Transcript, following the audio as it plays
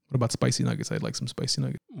about spicy nuggets. I'd like some spicy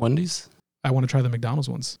nuggets. Wendy's? I want to try the McDonald's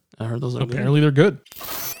ones. I heard those are Apparently they're good.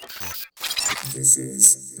 This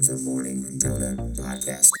is the Morning Donut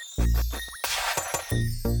Podcast.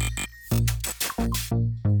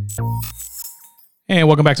 And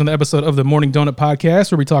welcome back to another episode of the Morning Donut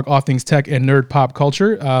Podcast, where we talk all things tech and nerd pop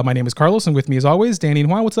culture. My name is Carlos, and with me as always, Danny and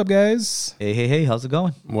Juan. What's up, guys? Hey, how's it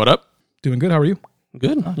going? What up? Doing good. How are you?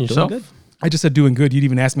 Good. Yourself? Doing good. I just said doing good. You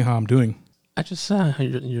didn't even ask me how I'm doing. I just said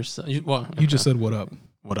you just said what up.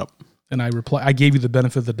 What up? And I gave you the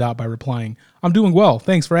benefit of the doubt by replying, I'm doing well.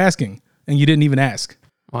 Thanks for asking. And you didn't even ask.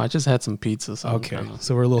 Well, I just had some pizza. So okay.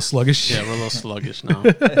 So we're a little sluggish. Yeah, we're a little sluggish now.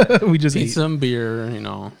 We just eat ate some beer,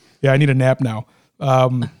 Yeah, I need a nap now.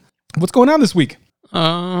 What's going on this week?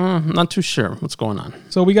 Not too sure what's going on.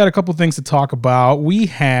 So we got a couple things to talk about. We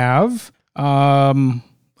have, I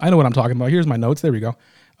know what I'm talking about. Here's my notes. There we go.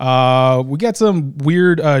 We got some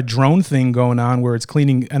weird drone thing going on where it's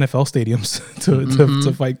cleaning NFL stadiums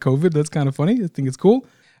to fight COVID. That's kind of funny. I think it's cool.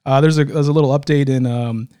 There's a little update in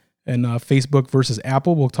Facebook versus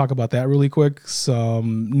Apple. We'll talk about that really quick.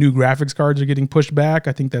 Some new graphics cards are getting pushed back.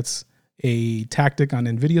 I think that's a tactic on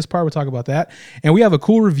NVIDIA's part. We'll talk about that. And we have a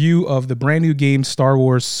cool review of the brand new game Star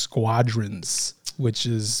Wars Squadrons, which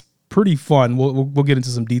is pretty fun. We'll get into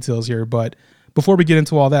some details here. But before we get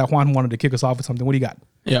into all that, Juan wanted to kick us off with something. What do you got?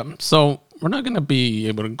 Yeah, so we're not going to be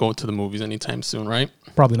able to go to the movies anytime soon, right?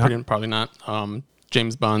 Probably not. Probably not.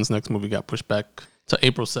 James Bond's next movie got pushed back to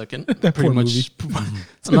April 2nd. That pretty poor much movie.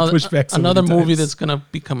 Another movie that's going to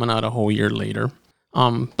be coming out a whole year later.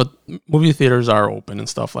 But movie theaters are open and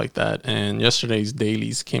stuff like that. And yesterday's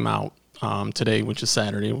dailies came out today, which is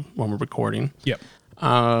Saturday when we're recording. Yep.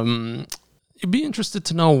 You'd be interested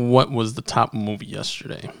to know what was the top movie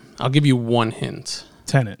yesterday. I'll give you one hint.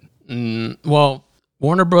 Tenet. Well,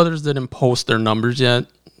 Warner Brothers didn't post their numbers yet.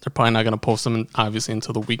 They're probably not going to post them, obviously,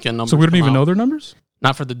 until the weekend numbers. So we don't even out. know their numbers?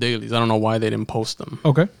 Not for the dailies. I don't know why they didn't post them.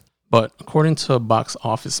 Okay. But according to Box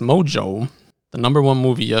Office Mojo, the number one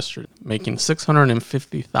movie yesterday, making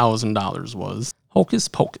 $650,000, was Hocus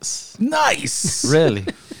Pocus. Nice. Really?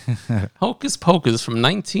 Hocus Pocus from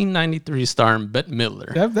 1993, starring Bette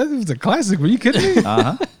Midler. That was a classic. Were you kidding me?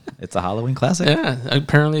 It's a Halloween classic. Yeah.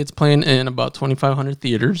 Apparently, it's playing in about 2,500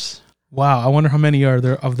 theaters. Wow. I wonder how many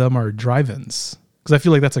of them are drive-ins. Because I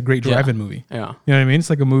feel like that's a great drive-in movie. Yeah. You know what I mean? It's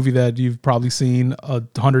like a movie that you've probably seen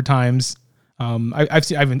 100 times. I'm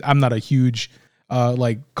not a huge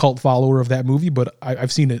cult follower of that movie, but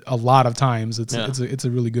I've seen it a lot of times. It's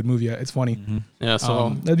a really good movie. It's funny. Mm-hmm. Yeah, so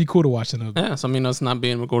that'd be cool to watch. So I mean, us not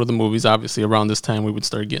being able to go to the movies, obviously around this time we would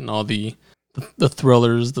start getting all the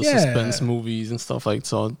thrillers, the suspense movies and stuff like.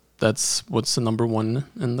 So that's what's the number one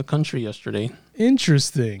in the country yesterday.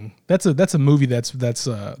 Interesting. That's a movie that's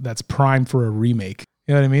prime for a remake.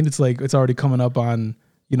 You know what I mean? It's like it's already coming up on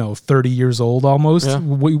 30 years old almost. Yeah.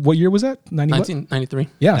 What year was that? 1993.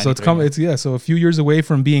 Yeah, so it's coming. So a few years away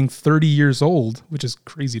from being 30 years old, which is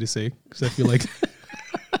crazy to say because I feel like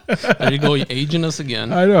there you go, you're aging us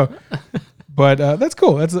again. I know, but that's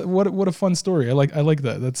cool. That's what a fun story. I like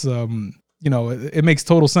that. That's it makes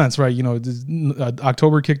total sense, right?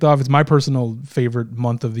 October kicked off. It's my personal favorite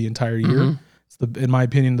month of the entire year. Mm-hmm. It's in my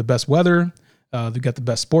opinion, the best weather. They've got the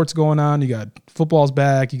best sports going on. You got football's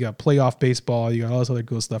back. You got playoff baseball. You got all this other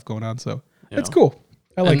cool stuff going on. So it's cool.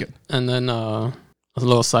 I like it. And then a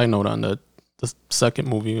little side note on the second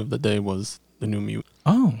movie of the day was The New Mute.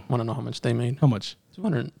 Oh. Want to know how much they made? How much?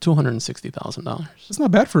 $260,000. It's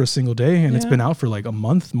not bad for a single day, and it's been out for like a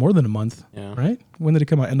month, more than a month. Yeah. Right? When did it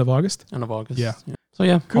come out? End of August? End of August. Yeah. So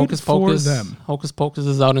yeah, Good Hocus Pocus. for them. Hocus Pocus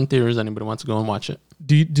is out in theaters. Anybody wants to go and watch it?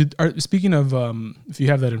 Speaking of, if you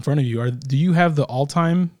have that in front of you, do you have the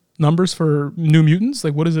all-time numbers for New Mutants?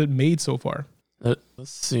 Like, what has it made so far? Let's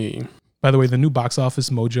see. By the way, the new Box Office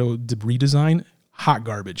Mojo redesign, hot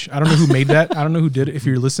garbage. I don't know who made that. I don't know who did it. If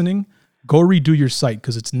you're listening, go redo your site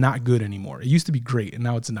because it's not good anymore. It used to be great, and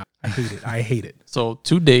now it's not. I hate it. So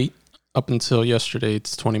to date, up until yesterday,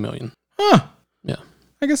 it's 20 million. Huh. Yeah.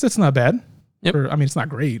 I guess that's not bad. Yep. It's not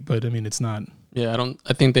great, but it's not. Yeah,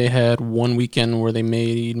 I think they had one weekend where they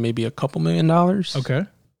made maybe a couple $1 million. Okay.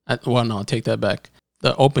 I'll take that back.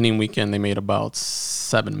 The opening weekend, they made about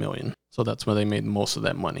 $7 million. So that's where they made most of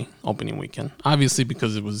that money, opening weekend. Obviously,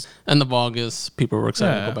 because it was end of August, people were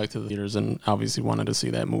excited to go back to the theaters and obviously wanted to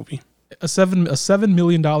see that movie. A $7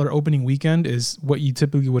 million opening weekend is what you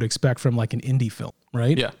typically would expect from like an indie film,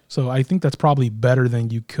 right? Yeah. So I think that's probably better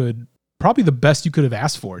than probably the best you could have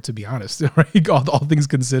asked for, to be honest, right? All things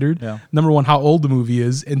considered. Yeah. Number one, how old the movie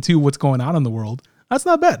is, and two, what's going on in the world. That's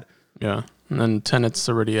not bad. Yeah. And then Tenet's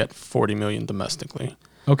already at 40 million domestically.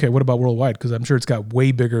 Okay, what about worldwide? Because I'm sure it's got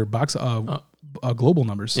way bigger box global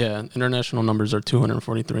numbers. Yeah, international numbers are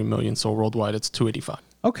 243 million, so worldwide it's 285.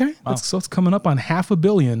 Okay, so it's coming up on $500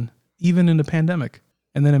 million, even in the pandemic.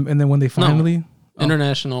 And then when they finally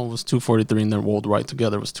international was 243, and then worldwide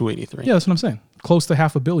together was 283. Yeah, that's what I'm saying. Close to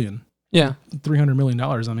 $500 million. Yeah, $300 million.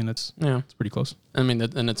 I mean, it's pretty close. I mean,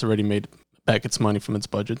 and it's already made back its money from its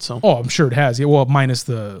budget. So I'm sure it has. Yeah, well, minus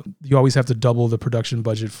you always have to double the production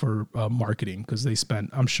budget for marketing because they spent,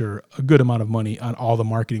 I'm sure, a good amount of money on all the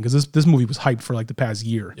marketing because this movie was hyped for like the past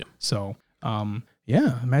year. Yeah. So,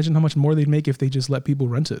 imagine how much more they'd make if they just let people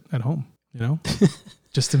rent it at home. You know,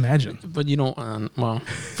 just imagine. But you don't. Well,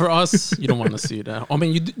 for us, you don't want to see it at home. I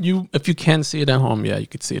mean, you if you can see it at home, you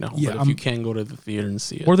could see it at home. Yeah, but if you can go to the theater and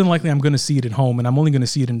see it, more than likely, I'm going to see it at home, and I'm only going to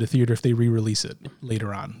see it in the theater if they re-release it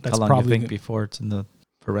later on. That's how long probably do you think before it's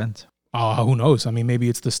for rent? Who knows? I mean, maybe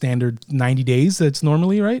it's the standard 90 days that's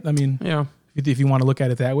normally right. I mean, yeah. If you want to look at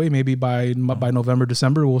it that way, maybe by November,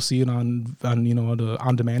 December, we'll see it on the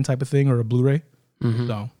on-demand type of thing or a Blu-ray. Mm-hmm.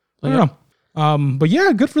 So I don't know. But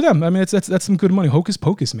yeah, good for them. I mean, that's some good money. Hocus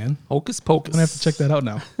Pocus, man. Hocus Pocus. I'm gonna have to check that out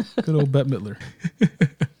now. Good old Bette Midler.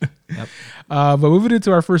 Yep. But moving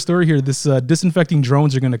into our first story here, this disinfecting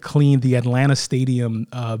drones are going to clean the Atlanta stadium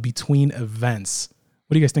between events.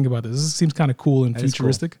 What do you guys think about this? This seems kind of cool and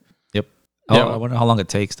futuristic. Cool. Yep. I wonder how long it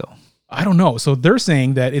takes though. I don't know. So they're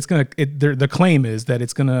saying that the claim is that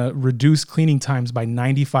it's going to reduce cleaning times by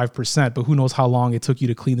 95%, but who knows how long it took you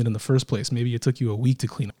to clean it in the first place. Maybe it took you a week to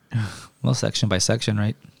clean it. Well, section by section,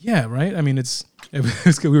 right? Yeah, right? I mean, it's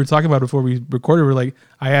we were talking about it before we recorded. We're like,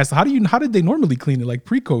 I asked, how did they normally clean it like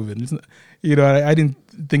pre-COVID? I didn't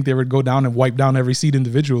think they would go down and wipe down every seat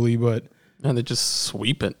individually, but... And they just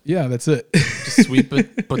sweep it. Yeah, that's it. Just sweep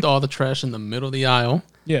it, put all the trash in the middle of the aisle.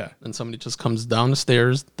 Yeah. And somebody just comes down the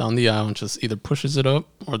stairs, down the aisle, and just either pushes it up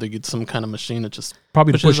or they get some kind of machine that just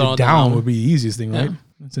probably to push it down would be the easiest thing, right? Yeah.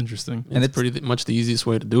 That's interesting. And it's pretty much the easiest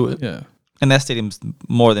way to do it. Yeah. And that stadium's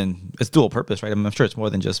it's dual purpose, right? I'm sure it's more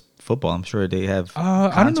than just football. I'm sure they have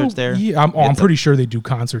concerts there. Yeah, I'm pretty sure they do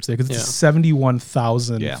concerts there because it's a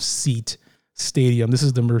 71,000 seat stadium. This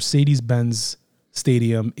is the Mercedes-Benz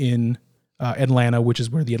Stadium in Atlanta, which is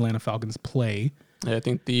where the Atlanta Falcons play. Yeah, I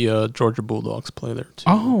think the Georgia Bulldogs play there too.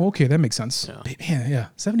 Oh, okay, that makes sense. Yeah, yeah,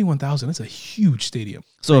 71,000. That's a huge stadium.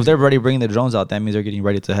 So if they're already bringing the drones out, that means they're getting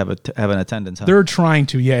ready to have an attendance. Huh? They're trying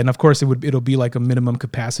to, yeah, and of course it'll be like a minimum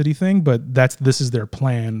capacity thing, but this is their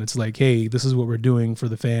plan. It's like, hey, this is what we're doing for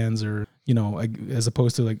the fans, or as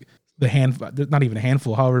opposed to like not even a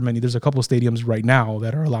handful, however many. There's a couple of stadiums right now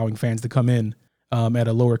that are allowing fans to come in at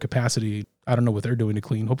a lower capacity. I don't know what they're doing to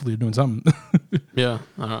clean. Hopefully they're doing something. Yeah.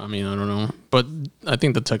 I mean, I don't know. But I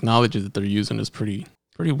think the technology that they're using is pretty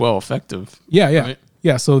well effective. Yeah, yeah. Right?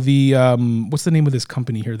 Yeah, so the, what's the name of this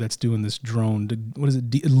company here that's doing this drone? What is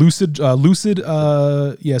it? Lucid.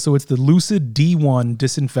 Yeah, so it's the Lucid D1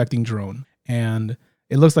 disinfecting drone. And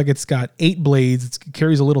it looks like it's got 8 blades. It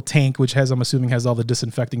carries a little tank, which I'm assuming has all the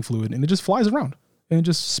disinfecting fluid. And it just flies around and it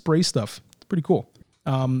just sprays stuff. It's pretty cool.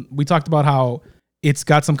 We talked about how it's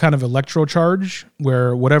got some kind of electrocharge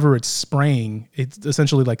where whatever it's spraying, it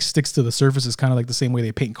essentially like sticks to the surface. It's kind of like the same way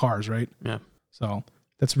they paint cars, right? Yeah. So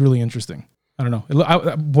that's really interesting. I don't know.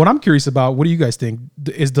 What I'm curious about, what do you guys think?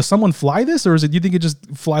 Does someone fly this, or do you think it just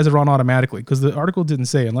flies around automatically? Because the article didn't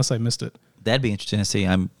say, unless I missed it. That'd be interesting to see.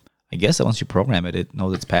 I guess that once you program it, it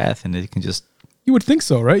knows its path and it can just... You would think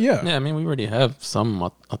so, right? Yeah. Yeah, I mean, we already have some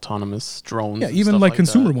autonomous drones. Yeah, even like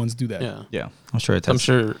consumer ones do that. Yeah. Yeah. I'm sure it has.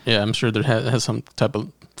 I'm sure there has some type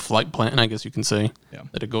of flight plan, I guess you can say,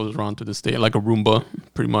 that it goes around to the state, like a Roomba,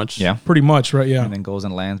 pretty much. Yeah. Pretty much, right? Yeah. And then goes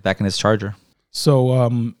and lands back in its charger.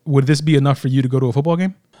 So would this be enough for you to go to a football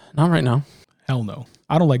game? Not right now. Hell no.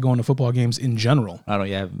 I don't like going to football games in general. I don't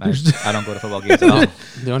go to football games at all.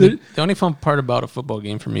 The only fun part about a football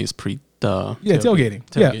game for me is tailgating.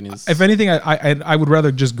 Yeah. If anything, I would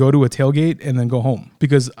rather just go to a tailgate and then go home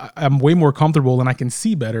because I'm way more comfortable and I can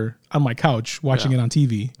see better on my couch watching it on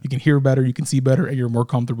TV. You can hear better, you can see better, and you're more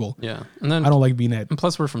comfortable. Yeah. And then I don't like being at. And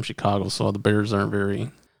plus, we're from Chicago, so the Bears aren't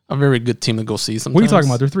a very good team to go see sometimes. What are you talking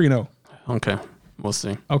about? They're 3-0. Okay. We'll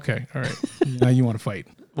see. Okay. All right. Now you want to fight.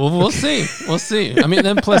 Well, we'll see. We'll see. I mean,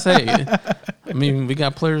 then plus, hey, I mean, we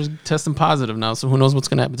got players testing positive now, so who knows what's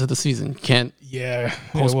going to happen to the season? Can't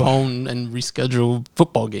postpone and reschedule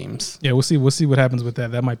football games. Yeah, we'll see. We'll see what happens with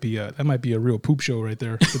that. That might be a real poop show right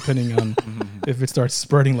there, depending on if it starts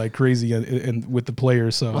spreading like crazy and with the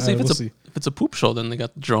players. So we'll see. If it's a poop show, then they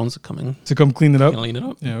got the drones coming to come clean it up. Clean it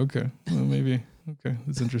up. Yeah. Okay. Well, maybe. Okay.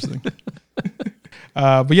 That's interesting.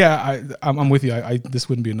 But yeah, I'm with you. This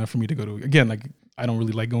wouldn't be enough for me to go to. Again, like I don't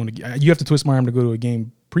really like going to. You have to twist my arm to go to a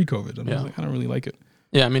game pre-COVID. I don't really like it.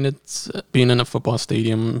 Yeah, I mean, it's being in a football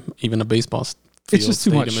stadium, even a baseball field It's just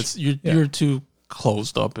too stadium. much. It's you're too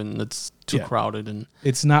closed up and it's too crowded and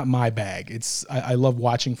it's not my bag. I love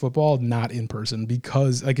watching football, not in person,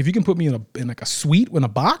 because like if you can put me in like a suite in a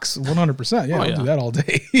box, 100%. Yeah, I'll do that all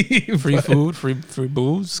day. Free food, free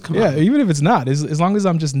booze. Come on. Even if it's not, as long as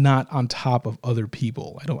I'm just not on top of other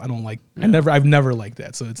people. I don't like. I've never liked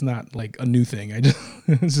that. So it's not like a new thing.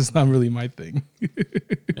 It's just not really my thing.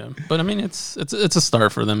 Yeah, but I mean, it's a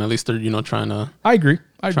start for them. At least they're trying to. I agree.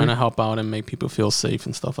 Trying to help out and make people feel safe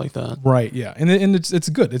and stuff like that. Right. Yeah. And it's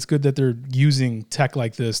good. It's good that they're using tech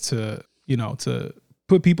like this to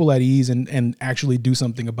put people at ease and actually do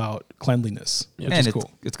something about cleanliness. Yeah. Which is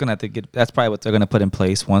cool. It's gonna have to get. That's probably what they're gonna put in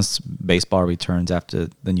place once baseball returns after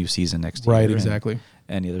the new season next year. Right. Exactly.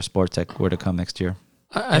 And any other sports that were to come next year.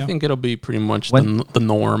 I think it'll be pretty much the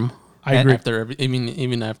norm. I agree.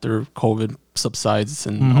 Even after COVID subsides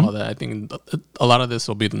and all that, I think a lot of this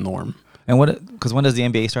will be the norm. And because when does the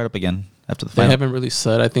NBA start up again after the They final? haven't really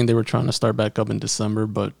said. I think they were trying to start back up in December,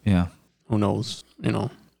 but who knows? I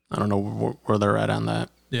don't know where they're at on that.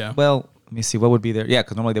 Yeah. Well, let me see what would be there. Yeah,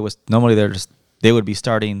 because they would be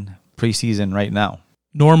starting preseason right now.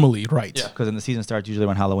 Normally, right. Yeah. Because then the season starts usually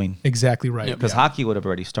around Halloween. Exactly right. Because hockey would have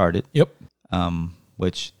already started. Yep.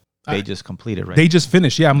 Which they just completed, right? They just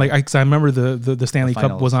finished. Yeah, I'm like, because I remember the Stanley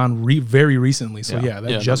Cup was on very recently. So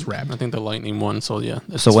that just wrapped. I think the Lightning won. So yeah.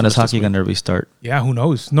 So when is hockey going to restart? Yeah, who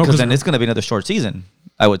knows? No, because then it's going to be another short season,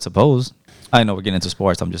 I would suppose. I know we're getting into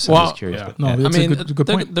sports. I'm just curious. Yeah. But, no, it's a good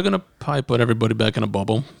point. They're going to probably put everybody back in a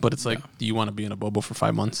bubble, but it's like, do you want to be in a bubble for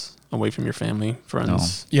 5 months away from your family,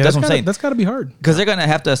 friends? No. Yeah, that's what I'm saying. That's got to be hard. Because they're going to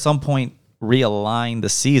have to at some point realign the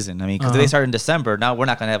season. I mean, because if they start in December, now we're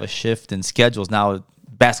not going to have a shift in schedules. Now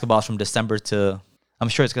basketball's from December to, I'm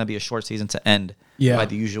sure it's going to be a short season to end by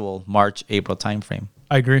the usual March, April timeframe.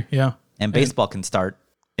 I agree. Yeah. And baseball can start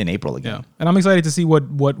in April again. Yeah. And I'm excited to see what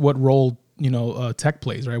role tech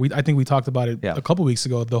plays, right? I think we talked about it a couple weeks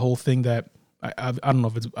ago. The whole thing that I don't know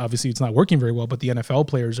if it's obviously it's not working very well, but the NFL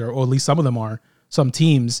players are, or at least some of them are. Some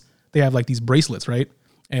teams they have like these bracelets, right?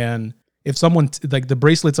 And if someone like the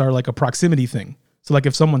bracelets are like a proximity thing, so like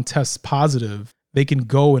if someone tests positive, they can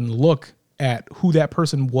go and look at who that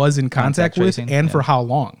person was in contact with tracing, and for how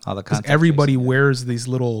long. Because everybody wears these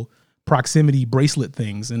little proximity bracelet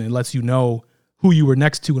things, and it lets you know who you were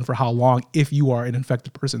next to and for how long if you are an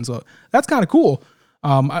infected person. So that's kind of cool.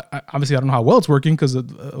 Obviously, I don't know how well it's working because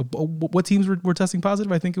what teams were testing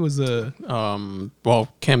positive? I think it was Cam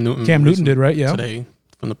Newton. Cam Newton did, right? Yeah. Today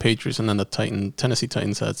from the Patriots, and then the Tennessee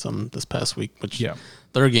Titans had some this past week, which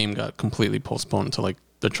their game got completely postponed until like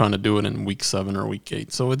they're trying to do it in week 7 or week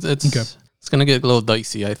 8. So it's going to get a little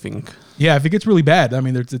dicey, I think. Yeah, if it gets really bad, I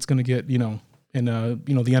mean, it's going to get the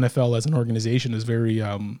NFL as an organization is very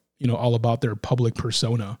all about their public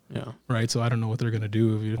persona. Yeah. Right. So I don't know what they're going to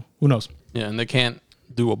do. Who knows? Yeah, and they can't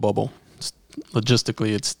do a bubble. Logistically,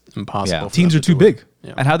 it's impossible. Yeah. Teams are too big.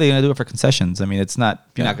 Yeah. And how are they going to do it for concessions? I mean, it's not.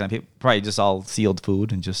 You're not going to probably just all sealed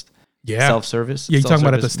food and just self-service. Yeah, you talking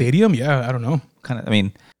about at the stadium? Yeah, I don't know. Kind of. I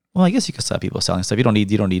mean, well, I guess you could stop people selling stuff. You don't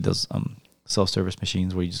need those self-service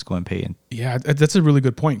machines where you just go and pay. Yeah, that's a really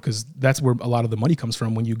good point because that's where a lot of the money comes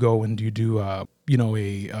from when you go and you do you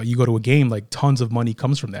go to a game. Like tons of money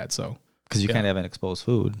comes from that. So because you can't have an exposed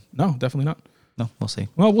food. No, definitely not. No, we'll see.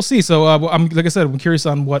 Well, we'll see. So, I'm like I said, I'm curious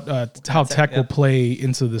on what how tech will play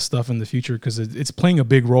into this stuff in the future because it's playing a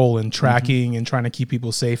big role in tracking and trying to keep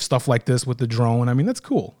people safe. Stuff like this with the drone. I mean, that's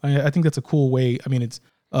cool. I think that's a cool way. I mean, it's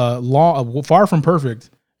far from perfect,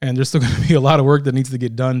 and there's still going to be a lot of work that needs to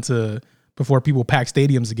get done before people pack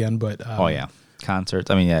stadiums again. But concerts.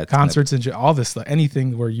 I mean, concerts and all this stuff.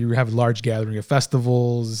 Anything where you have a large gathering of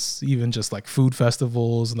festivals, even just like food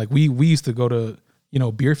festivals, and like we used to go to.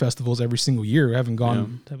 Beer festivals every single year. We haven't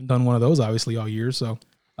done one of those obviously all year. So,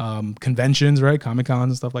 conventions, right?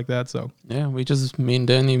 Comic-Cons and stuff like that. So, yeah, me and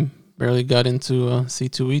Danny barely got into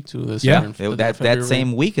C2E2 this year. That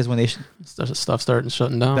same week is when they stuff started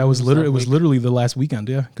shutting down. That was literally the last weekend.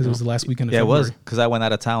 Yeah. Cause it was the last weekend of February. It was cause I went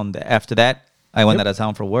out of town. After that, I went out of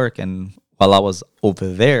town for work. And while I was over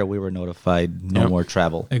there, we were notified no more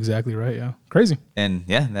travel. Exactly right. Yeah. Crazy. And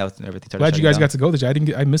that was everything. Glad you guys got to go this year.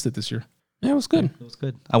 I missed it this year. Yeah, it was good. It was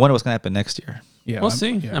good. I wonder what's going to happen next year. Yeah, we'll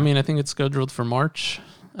see. Yeah. I mean, I think it's scheduled for March.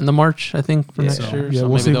 In the March, I think, for next year. Yeah, so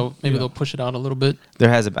we'll see. Maybe they'll push it out a little bit.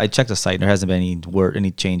 I checked the site. There hasn't been any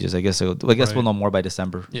changes. I guess we'll know more by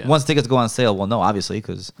December. Yeah. Once tickets go on sale, we'll know, obviously,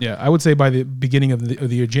 because I would say by the beginning of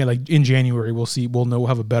the year, like in January, we'll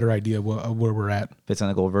have a better idea of where we're at. If it's going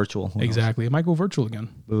to go virtual, exactly. It might go virtual again,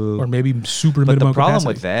 or maybe super but minimum. The problem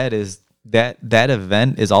capacity. with that is that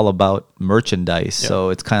event is all about merchandise. So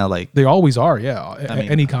it's kind of like they always are. Yeah, I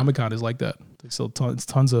mean, any Comic-Con is like that. They sell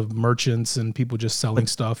tons of merchants and people just selling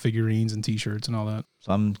stuff, figurines and T-shirts and all that.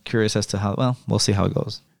 So I'm curious as to how. Well, we'll see how it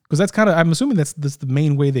goes. Because that's kind of, I'm assuming that's the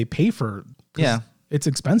main way they pay for. Yeah, it's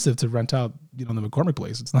expensive to rent out, the McCormick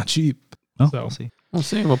place. It's not cheap. Oh, So we'll see. We'll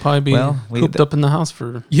see. We'll probably be cooped up in the house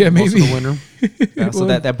for most of the winter. Yeah, so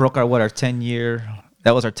that broke our 10-year.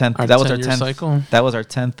 That was our 10th. That was our 10th cycle. That was our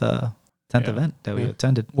 10th event that we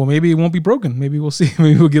attended. Well, maybe it won't be broken. Maybe we'll see.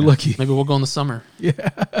 Maybe we'll get lucky. Maybe we'll go in the summer. Yeah,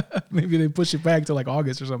 maybe they push it back to like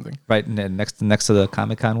August or something. Right, and then next to the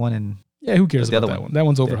Comic-Con one, and yeah, who cares the about other that one? That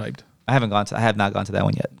one's overhyped. I have not gone to that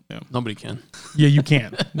one yet. Yeah. Nobody can. Yeah, you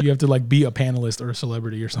can't. You have to like be a panelist or a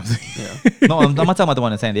celebrity or something. Yeah. No, I'm not talking about the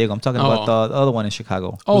one in San Diego. I'm talking about the other one in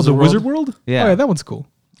Chicago. Oh, the Wizard World? Yeah. Oh, yeah, that one's cool.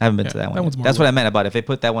 I haven't been to that one. That one's more That's what I meant about if they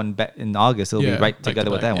put that one back in August, it'll be right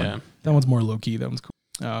together with that one. That one's more low key. That one's cool.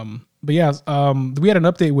 But yeah, we had an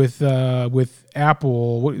update with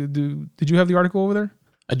Apple. Did you have the article over there?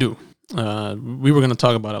 I do. We were going to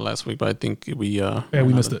talk about it last week, but I think we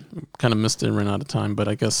missed it. Kind of missed it and ran out of time. But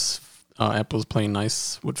I guess Apple's playing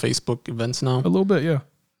nice with Facebook events now. A little bit, yeah.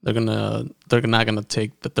 They're not gonna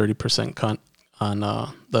take the 30% cut on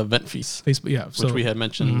the event fees. Facebook, yeah. Which we had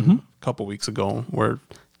mentioned a couple weeks ago, where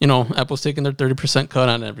Apple's taking their 30% cut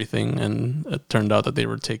on everything, and it turned out that they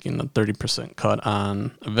were taking the 30% cut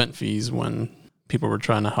on event fees when people were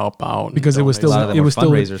trying to help out because it was still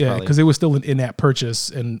because it was still an in-app purchase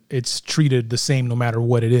and it's treated the same no matter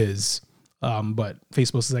what it is. But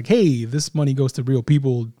Facebook is like, hey, this money goes to real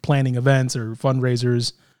people planning events or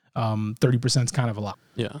fundraisers. 30% is kind of a lot.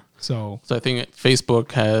 Yeah. So I think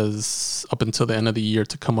Facebook has up until the end of the year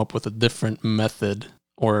to come up with a different method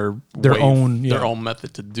or their own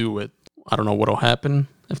method to do it. I don't know what'll happen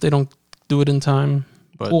if they don't do it in time.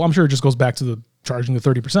 But I'm sure it just goes back to the charging the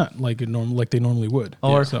 30% like they normally would.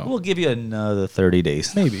 Or we'll give you another 30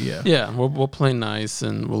 days. Maybe, yeah. Yeah, we'll play nice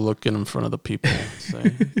and we'll look in front of the people.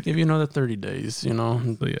 Say, give you another 30 days, So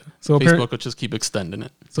yeah. So Facebook will just keep extending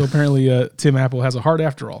it. So apparently Tim Apple has a heart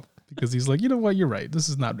after all. Because he's like, you know what, you're right.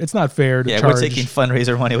 It's not fair to charge. We're taking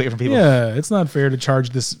fundraiser money away from people. Yeah, it's not fair to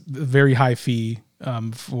charge this very high fee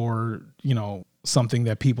for, something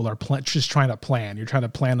that people are just trying to plan. You're trying to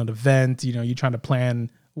plan an event, you're trying to plan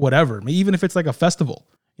whatever. I mean, even if it's like a festival,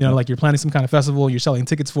 like you're planning some kind of festival, you're selling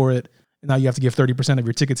tickets for it, and now you have to give 30% of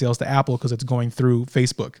your ticket sales to Apple because it's going through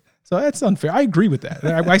Facebook. So that's unfair. I agree with that.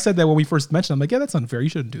 I said that when we first mentioned it. I'm like, yeah, that's unfair. You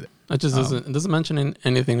shouldn't do that. It just doesn't mention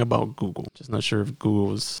anything about Google. Just not sure if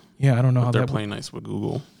Google is. Yeah, I don't know how they're playing nice with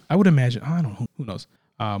Google. I would imagine. I don't know. Who knows?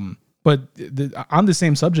 But on the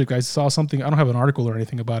same subject, I saw something. I don't have an article or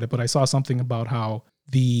anything about it, but I saw something about how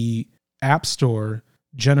the App Store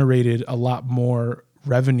generated a lot more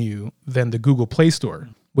revenue than the Google Play Store,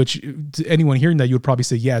 which to anyone hearing that, you would probably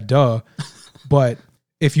say, yeah, duh. But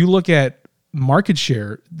if you look at market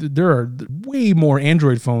share, there are way more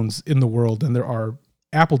Android phones in the world than there are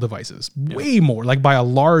Apple devices. Way more, like by a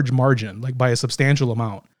large margin, like by a substantial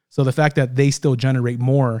amount. So the fact that they still generate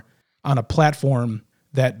more on a platform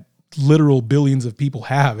that literal billions of people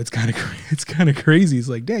have, it's kind of crazy. It's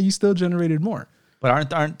like, damn, you still generated more.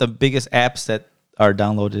 But aren't the biggest apps that are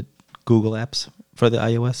downloaded Google apps for the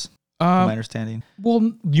iOS? From my understanding.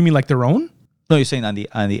 Well, you mean like their own? No, you're saying on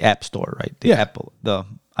the App Store, right? The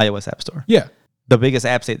iOS App Store. Yeah. The biggest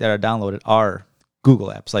apps that are downloaded are Google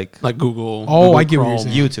apps, like Google. Oh, Google I get what you're Chrome,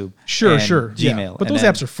 saying. YouTube. Sure. Gmail. Yeah. But those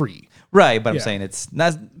apps are free. Right, but I'm saying it's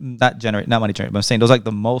not money generated. But I'm saying those like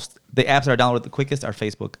the apps that are downloaded the quickest are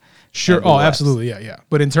Facebook. Sure. Oh, absolutely. Yeah.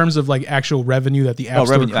 But in terms of like actual revenue that the App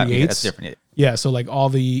Store creates, that's different. Yeah. So like all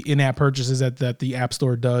the in-app purchases that the App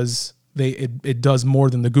Store does, it does more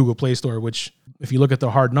than the Google Play Store, which if you look at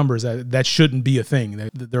the hard numbers, that shouldn't be a thing.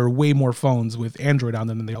 There are way more phones with Android on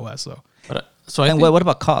them than the OS. What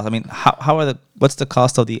about cost? I mean, what's the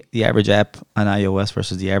cost of the average app on iOS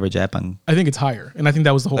versus the average app on? I think it's higher, and I think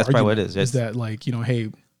that was the whole That's argument. probably what it is. Is that like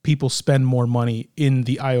hey, people spend more money in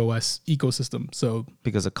the iOS ecosystem, so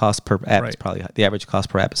because the cost per app is probably the average cost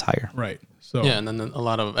per app is higher. Right. So yeah, and then a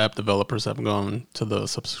lot of app developers have gone to the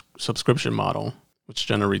subscription model, which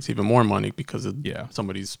generates even more money because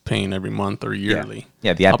somebody's paying every month or yearly.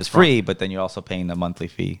 Yeah, the app is free, but then you're also paying a monthly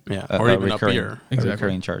fee. Yeah, or even up here. A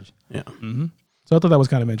recurring charge. Yeah. Mm-hmm. So I thought that was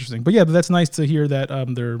kind of interesting. But yeah, that's nice to hear that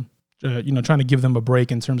they're trying to give them a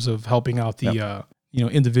break in terms of helping out the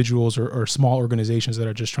individuals or small organizations that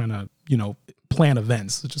are just trying to plan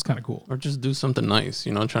events, which is kind of cool. Or just do something nice,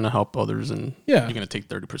 trying to help others, and you're going to take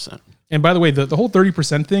 30%. And by the way, the whole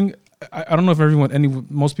 30% thing, I don't know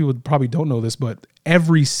if most people probably don't know this, but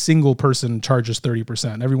every single person charges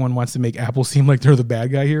 30%. Everyone wants to make Apple seem like they're the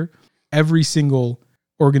bad guy here. every single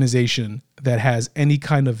organization that has any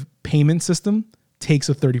kind of payment system takes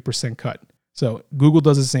a 30% cut. So Google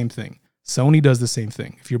does the same thing. Sony does the same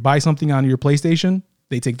thing. If you buy something on your PlayStation,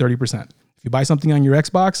 they take 30%. If you buy something on your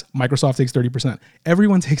Xbox, Microsoft takes 30%.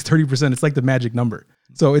 Everyone takes 30%. It's like the magic number.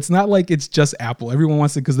 So it's not like it's just Apple. Everyone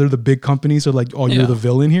wants it because they're the big companies. So like, oh, you're the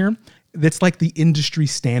villain here. That's like the industry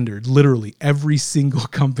standard. Literally every single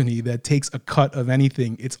company that takes a cut of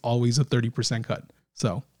anything, it's always a 30% cut.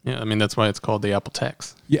 So yeah, I mean, that's why it's called the Apple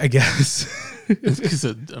tax. Yeah, I guess. Because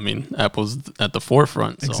I mean, Apple's at the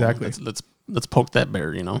forefront. So exactly. Let's poke that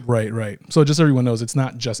bear, you know? Right. So just so everyone knows, it's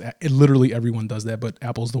not just, literally everyone does that, but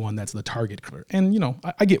Apple's the one that's the target. And, you know,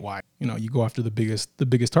 I get why. You know, you go after the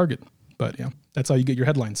biggest target. But yeah, that's how you get your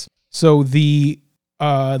headlines. So the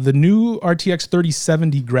new RTX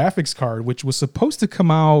 3070 graphics card, which was supposed to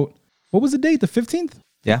come out, what was the date? The 15th?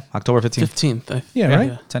 Yeah, October 15th. 15th. Yeah,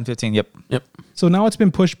 right? 10/15, yep. So now it's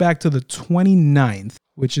been pushed back to the 29th,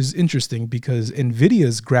 which is interesting because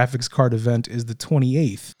NVIDIA's graphics card event is the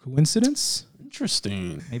 28th. Coincidence?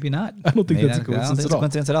 Interesting. Maybe not. I don't think Maybe that's a not. I don't coincidence think it's at a all.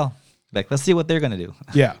 coincidence at all. Like, let's see what they're going to do.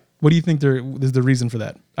 Yeah. What do you think is the reason for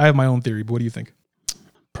that? I have my own theory, but what do you think?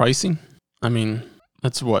 Pricing? I mean,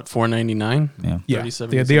 that's what, $499? Yeah.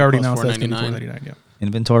 They already announced that's going to be $499. Yeah.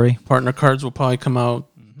 Inventory. Partner cards will probably come out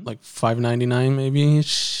like $599 maybe.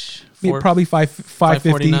 Probably 550,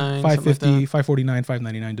 549, 550, 549,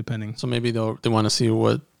 599 depending. So maybe they want to see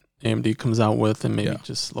what AMD comes out with and maybe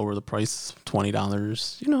just lower the price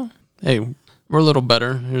 $20. You know, hey, we're a little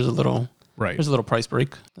better. Here's a little price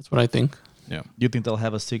break. That's what I think. Yeah. You think they'll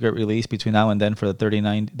have a secret release between now and then for the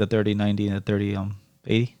 3090, the 3090 and the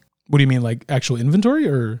 3080? What do you mean, like actual inventory,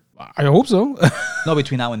 or I hope so? No,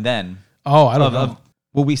 between now and then. Oh, I don't know.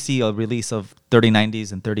 Will we see a release of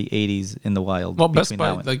 3090s and 3080s in the wild? Well, Best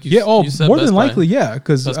Buy, like you said, more Best than Buy, likely, yeah.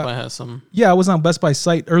 Because Best Buy has some. Yeah, I was on Best Buy's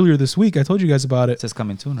site earlier this week. I told you guys about it. It says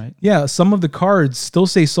coming soon, right? Yeah, some of the cards still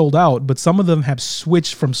say sold out, but some of them have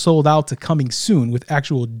switched from sold out to coming soon with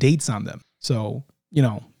actual dates on them. So, you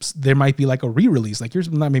know, there might be like a re-release. Like,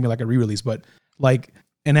 here's not maybe like a re-release, but like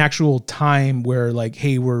an actual time where like,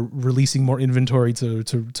 hey, we're releasing more inventory to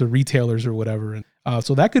retailers or whatever. And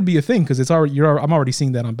so that could be a thing because I'm already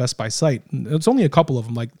seeing that on Best Buy site. It's only a couple of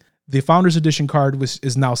them. Like the Founders Edition card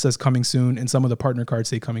is now says coming soon, and some of the partner cards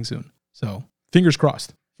say coming soon. So fingers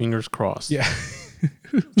crossed. Fingers crossed. Yeah.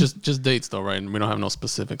 just dates though, right? We don't have no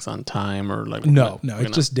specifics on time or like. No,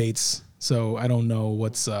 it's just dates. So I don't know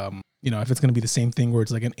what's if it's going to be the same thing where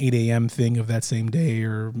it's like an 8 a.m. thing of that same day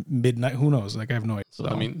or midnight. Who knows? Like I have no idea. So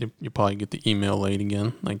I mean, you probably get the email late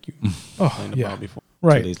again, like you complained about before.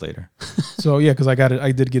 Right. 2 days later. So yeah, because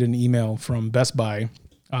I did get an email from Best Buy,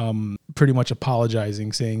 pretty much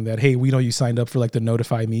apologizing, saying that, hey, we know you signed up for like the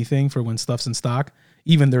notify me thing for when stuff's in stock.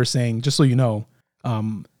 Even they're saying, just so you know,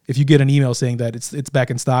 if you get an email saying that it's back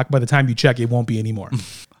in stock, by the time you check, it won't be anymore.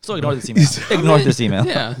 So ignore this email. Ignore this email.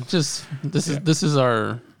 Yeah, just this is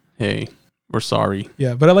our hey. We're sorry.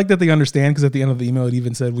 Yeah, but I like that they understand because at the end of the email, it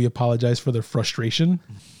even said we apologize for their frustration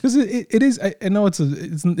because it is. I know it's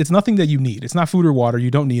nothing that you need. It's not food or water.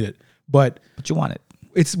 You don't need it, but you want it.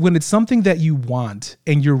 It's when it's something that you want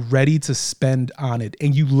and you're ready to spend on it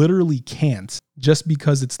and you literally can't just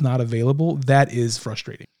because it's not available. That is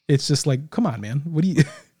frustrating. It's just like, come on, man. What do you?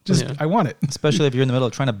 I want it. Especially if you're in the middle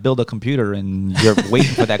of trying to build a computer and you're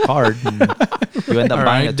waiting for that card. And you end up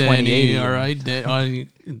buying a 2080. All right,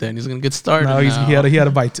 Danny's going to get started. No, he had to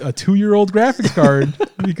buy a 2-year-old graphics card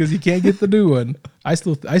because he can't get the new one. I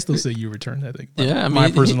still say you return that thing. Yeah, I mean, my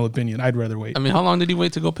personal opinion. I'd rather wait. I mean, how long did he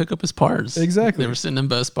wait to go pick up his parts? Exactly. They were sitting in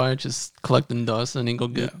Best Buy just collecting dust, and he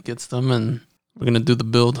gets them, and we're going to do the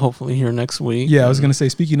build hopefully here next week. Yeah, I was going to say,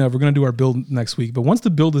 speaking of, we're going to do our build next week. But once the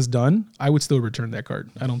build is done, I would still return that card.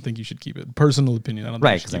 I don't think you should keep it. Personal opinion. I don't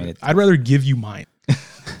think you should keep it. I'd rather give you mine.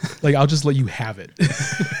 Like, I'll just let you have it.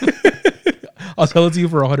 I'll sell it to you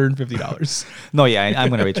for $150. No, yeah, I'm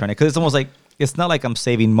going to return it because it's almost like, it's not like I'm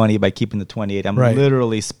saving money by keeping the 28. I'm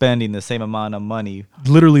literally spending the same amount of money.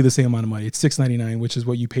 Literally the same amount of money. It's $699, which is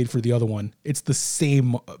what you paid for the other one. It's the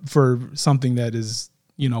same for something that is,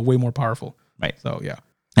 way more powerful. Right. So, yeah.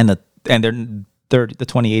 And the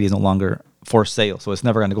 2080 is no longer for sale, so it's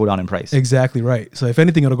never going to go down in price. Exactly right. So if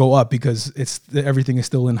anything, it'll go up because everything is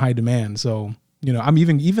still in high demand. So, I'm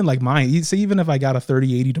even like mine. Say even if I got a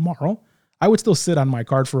 3080 tomorrow, I would still sit on my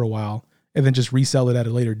card for a while and then just resell it at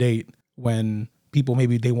a later date when people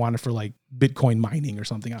maybe they want it for like Bitcoin mining or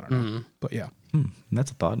something. I don't know. Mm-hmm. But yeah. That's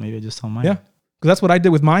a thought. Maybe I just sell mine. Yeah. Because that's what I did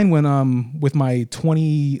with mine when with my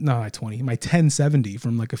 1070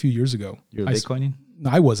 from like a few years ago. You're Bitcoining? No,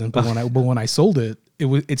 I wasn't, but when I sold it,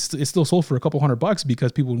 it still sold for a couple $100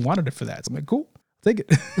 because people wanted it for that. So I'm like, cool, Take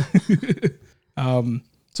it.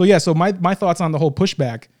 So my thoughts on the whole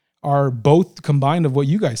pushback are both combined of what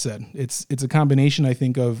you guys said. It's a combination, I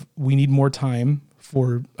think, of we need more time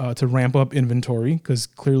for to ramp up inventory, because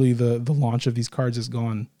clearly the launch of these cards has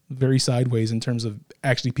gone very sideways in terms of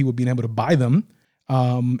actually people being able to buy them,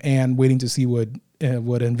 and waiting to see what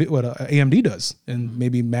AMD does and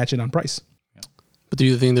maybe match it on price. But do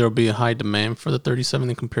you think there will be a high demand for the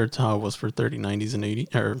 3070 compared to how it was for 3090s and 80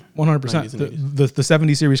 or 100%? The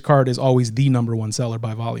 70 series card is always the number one seller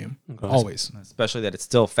by volume. Okay. Always. Especially that it's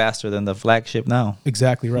still faster than the flagship now.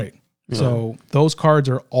 Exactly right. Yeah. So those cards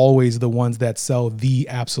are always the ones that sell the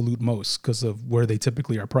absolute most because of where they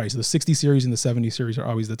typically are priced. The 60 series and the 70 series are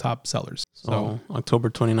always the top sellers. So October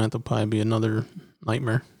 29th will probably be another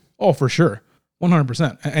nightmare. Oh, for sure.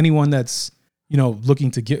 100%. Anyone that's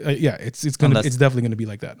looking to get, it's definitely going to be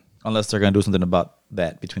like that. Unless they're going to do something about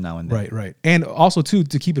that between now and then. Right. And also, too,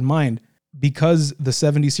 to keep in mind, because the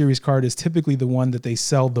 70 series card is typically the one that they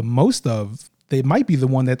sell the most of, they might be the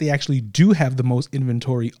one that they actually do have the most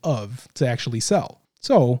inventory of to actually sell.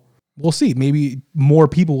 So we'll see. Maybe more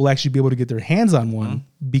people will actually be able to get their hands on one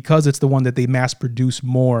because it's the one that they mass produce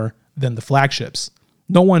more than the flagships.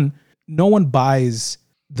 No one buys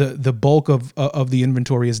the bulk of the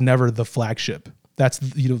inventory is never the flagship. That's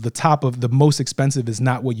the top of the most expensive is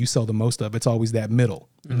not what you sell the most of. It's always that middle,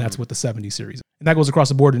 and that's what the 70 series. And that goes across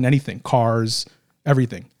the board in anything, cars,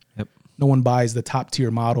 everything. Yep. No one buys the top tier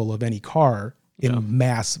model of any car in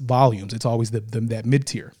mass volumes. It's always that mid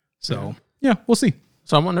tier. So yeah, we'll see.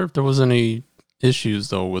 So I wonder if there was any issues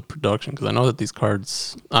though with production, because I know that these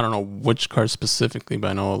cards, I don't know which cards specifically, but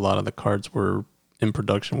I know a lot of the cards were in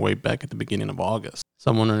production way back at the beginning of August. So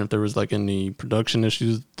I'm wondering if there was like any production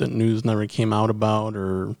issues that news never came out about,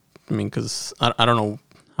 or because I don't know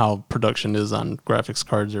how production is on graphics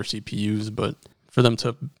cards or CPUs, but for them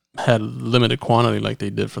to had limited quantity like they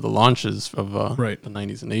did for the launches of the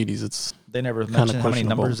 90s and 80s, they never mentioned how many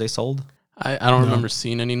numbers they sold. I don't remember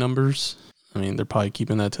seeing any numbers. I mean, they're probably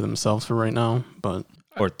keeping that to themselves for right now, but.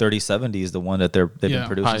 Or 3070 is the one that they've been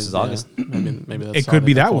producing since August. Maybe that's it could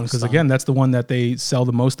be that one, because again, that's the one that they sell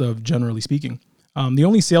the most of, generally speaking. The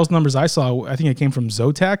only sales numbers I saw, I think it came from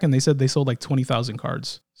Zotac, and they said they sold like 20,000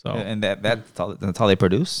 cards. So and that's how they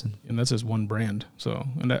produce, and that's just one brand. So,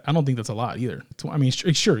 and I don't think that's a lot either. I mean,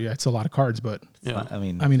 sure, yeah, it's a lot of cards, but I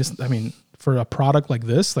mean, for a product like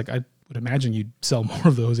this, like I would imagine you'd sell more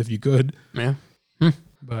of those if you could. Yeah.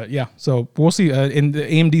 But yeah, so we'll see. In the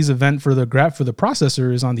AMD's event for the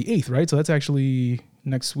processor is on the 8th, right? So that's actually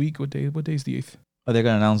next week. What day is the 8th? Are they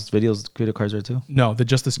going to announce video cards there too? No,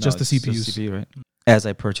 just the CPUs. Just CPU, right? As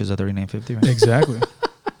I purchase a 3950, right? Exactly.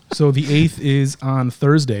 So the 8th is on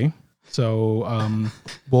Thursday. So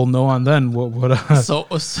we'll know on then what.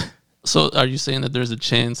 So are you saying that there's a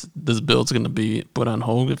chance this build's going to be put on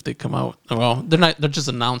hold if they come out? Well, they're not. They're just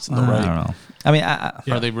announcing the right. I don't know. I mean,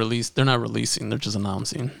 are they released? They're not releasing. They're just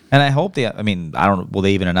announcing. And I hope they. I mean, I don't. Will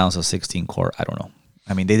they even announce a 16 core? I don't know.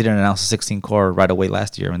 I mean, they didn't announce a 16 core right away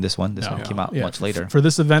last year, and this one came out much later. For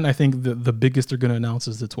this event, I think the biggest they're going to announce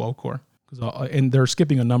is the 12 core, and they're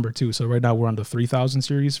skipping a number too. So right now we're on the 3000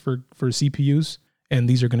 series for CPUs, and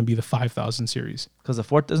these are going to be the 5000 series. Because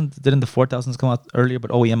didn't the 4000s come out earlier,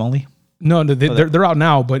 but OEM only? No, they're out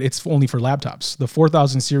now, but it's only for laptops. The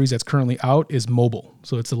 4000 series that's currently out is mobile,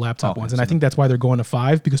 so it's the laptop ones, and I think that's why they're going to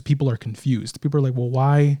 5, because people are confused. People are like, well,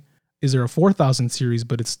 why is there a 4000 series,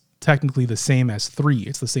 but it's technically the same as 3?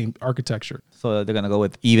 It's the same architecture. So they're gonna go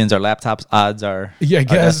with evens are laptops, odds are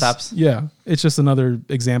desktops. Yeah, it's just another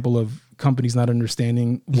example of companies not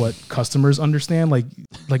understanding what customers understand. Like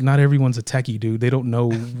not everyone's a techie, dude. They don't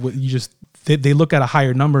know what you just. They look at a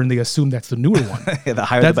higher number and they assume that's the newer one. The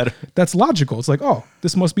higher the better. That's logical. It's like, oh,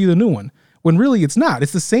 this must be the new one. When really it's not.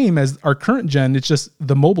 It's the same as our current gen. It's just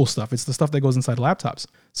the mobile stuff. It's the stuff that goes inside laptops.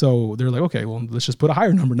 So they're like, okay, well, let's just put a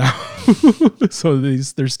higher number now. So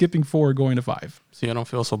they're skipping 4, going to 5. See, I don't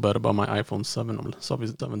feel so bad about my iPhone 7.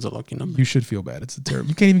 7's a lucky number. You should feel bad. It's a terrible.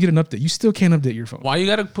 You can't even get an update. You still can't update your phone. Why you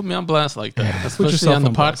got to put me on blast like that? Especially on the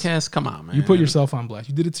podcast. Blast. Come on, man. You put yourself on blast.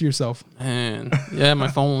 You did it to yourself. Man, yeah, my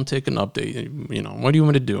phone won't take an update. You know, what do you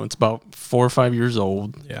want me to do? It's about 4 or 5 years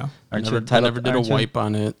old. Yeah. I never did a wipe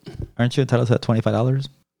on it. Aren't you entitled to that $25?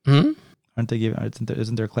 Hmm? Aren't they giving?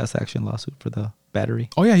 Isn't there a class action lawsuit for the battery?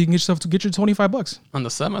 Oh yeah, you can get your $25 on the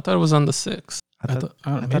 7. I thought it was on the 6. I thought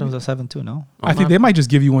it was a 7 too. No, I think they might just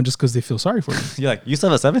give you one just because they feel sorry for you. You're like, you still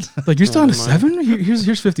have a 7? Like you're still on a 7? Here's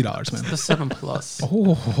 $50, man. The 7 Plus.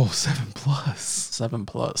 Oh, 7 Plus. 7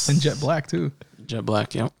 Plus. And Jet Black too. Jet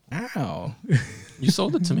Black, yep. Ow. You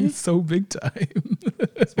sold it to me. It's so big time.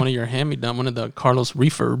 It's one of your hand-me-down, one of the Carlos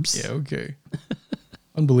refurbs. Yeah, okay.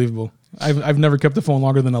 Unbelievable. I've never kept the phone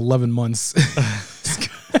longer than 11 months.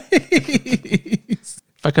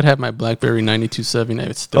 If I could have my BlackBerry 9270, I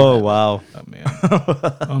would still. Oh, have it. wow. Oh, man.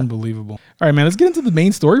 Unbelievable. All right, man, let's get into the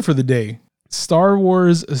main story for the day. Star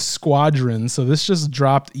Wars Squadrons. So this just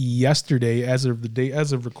dropped yesterday as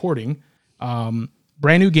of recording. Brand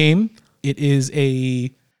new game. It is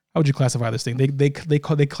how would you classify this thing? They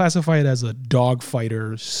classify it as a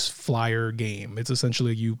dogfighter flyer game. It's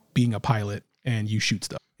essentially you being a pilot and you shoot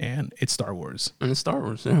stuff. And it's Star Wars. And it's Star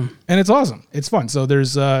Wars, yeah. And it's awesome. It's fun. So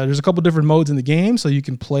there's a couple different modes in the game. So you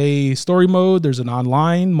can play story mode. There's an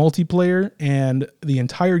online multiplayer, and the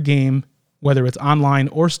entire game, whether it's online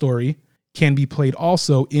or story, can be played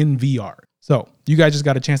also in VR. So you guys just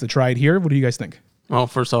got a chance to try it here. What do you guys think? Well,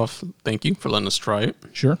 first off, thank you for letting us try it.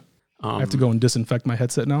 Sure. I have to go and disinfect my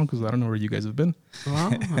headset now because I don't know where you guys have been.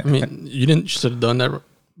 Well, I mean, you should have done that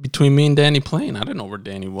between me and Danny playing. I didn't know where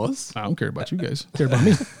Danny was. I don't care about you guys. I care about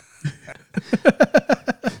me.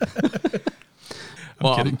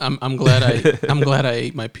 Well, I'm glad I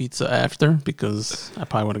ate my pizza after, because I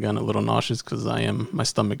probably would have gotten a little nauseous because my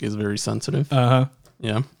stomach is very sensitive.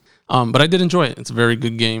 Yeah. But I did enjoy it. It's a very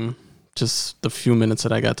good game. Just the few minutes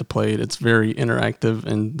that I got to play it, it's very interactive,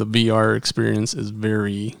 and the VR experience is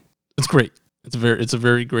it's great. It's a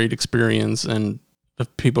very great experience, and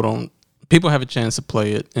if people have a chance to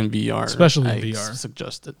play it in VR, especially in I VR,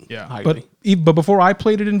 suggest it. Yeah, highly. But before I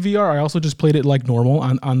played it in VR, I also just played it like normal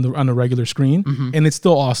on the regular screen, and it's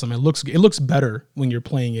still awesome. It looks better when you're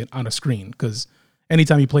playing it on a screen, because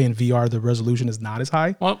anytime you play in VR, the resolution is not as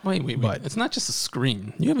high. Well, wait. But it's not just a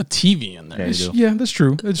screen. You have a TV in there. Yeah, that's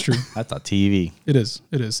true. It's true. That's a TV. It is.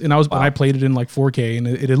 And when I played it in like 4K, and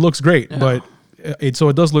it looks great, but it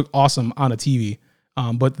does look awesome on a TV.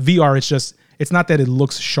 But VR, it's not that it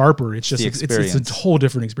looks sharper. It's just it's a whole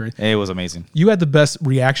different experience. It was amazing. You had the best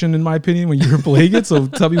reaction, in my opinion, when you were playing it. So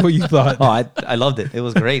tell me what you thought. Oh, I loved it. It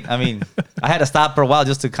was great. I mean, I had to stop for a while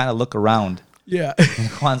just to kind of look around. Yeah. And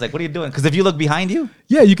Juan's like, "What are you doing?" Because if you look behind you,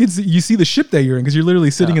 yeah, you see the ship that you're in, because you're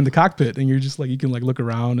literally sitting in the cockpit, and you're just like, you can like look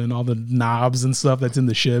around and all the knobs and stuff that's in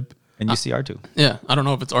the ship. and you see R2. Yeah, I don't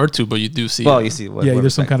know if it's R2, but you do see. Well, you see.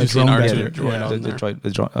 There's some kind of drone back there. One of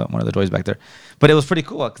the droids back there. But it was pretty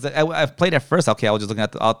cool because I've played at first. Okay, I was just looking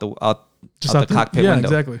at out the cockpit window. Yeah,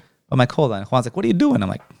 exactly. I'm like, hold on. Juan's like, what are you doing? I'm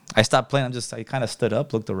like, I stopped playing. I kind of stood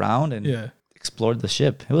up, looked around, and explored the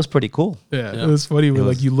ship. It was pretty cool. Yeah. It was funny when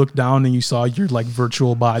like you looked down and you saw your like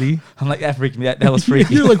virtual body. I'm like, that freaked me out. That was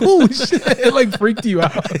freaky. You're like, holy shit! It like freaked you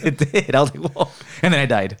out. It did. I was like, whoa! And then I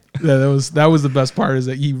died. Yeah, that was the best part, is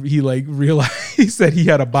that he like realized that he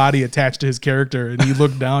had a body attached to his character, and he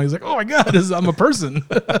looked down. He's like, oh my god, I'm a person.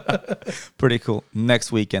 Pretty cool.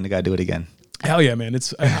 Next weekend, I gotta do it again. Hell yeah, man!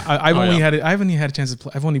 I haven't had a chance to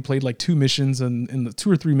play. I've only played like 2 missions and in the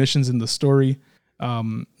 2 or 3 missions in the story.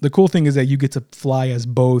 The cool thing is that you get to fly as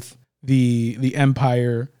both the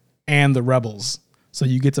Empire and the Rebels. So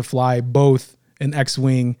you get to fly both an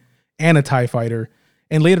X-Wing and a TIE fighter.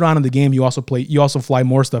 And later on in the game, you also fly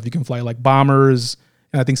more stuff. You can fly like bombers,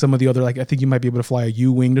 and I think some of the other, like I think you might be able to fly a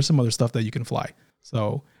U-Wing. There's some other stuff that you can fly.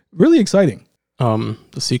 So really exciting. The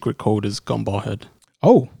secret code is Gumball Head.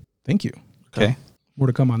 Oh, thank you. Okay. More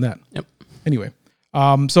to come on that. Yep. Anyway.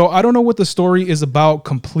 So I don't know what the story is about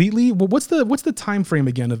completely. Well, what's the time frame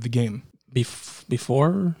again of the game?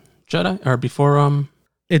 Before Jedi, or before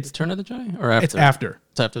it's Return of the Jedi, or after? It's after.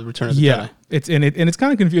 It's after the Return of the Jedi. It's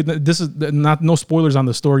kind of confusing. This is no spoilers on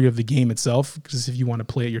the story of the game itself, because if you want to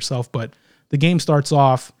play it yourself, but the game starts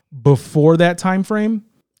off before that time frame,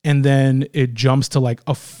 and then it jumps to like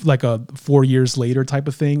a 4 years later type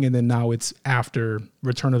of thing, and then now it's after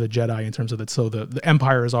Return of the Jedi in terms of that. So the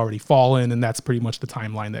Empire has already fallen, and that's pretty much the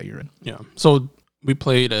timeline that you're in. Yeah. So we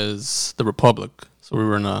played as the Republic. So we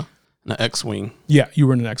were in an X-wing. Yeah, you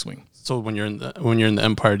were in an X-wing. So when you're in the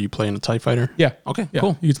Empire, do you play in a TIE fighter? Yeah. Okay. Yeah,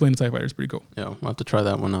 cool. You can play in a TIE fighter. It's pretty cool. Yeah, we'll have to try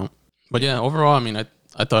that one out. But yeah, overall, I mean,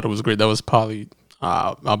 I thought it was great. That was probably,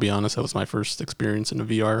 I'll be honest, that was my first experience in a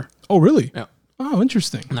VR. Oh, really? Yeah. Oh,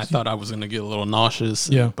 interesting. And I thought I was going to get a little nauseous.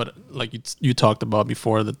 Yeah. But like you talked about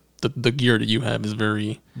before, the gear that you have is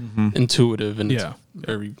very intuitive and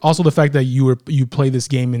very. Also, the fact that you play this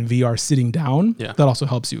game in VR sitting down, that also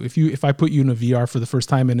helps you. If I put you in a VR for the first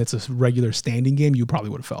time and it's a regular standing game, you probably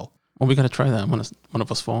would have fell. Well, we got to try that. One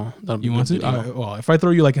of us fall. You want to? Well, if I throw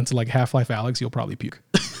you like into like Half-Life Alyx, you'll probably puke.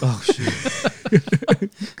 Oh shit!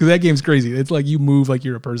 Because that game's crazy. It's like you move like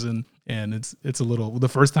you're a person, and it's a little. The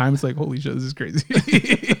first time, it's like, holy shit, this is crazy.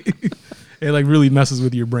 It like really messes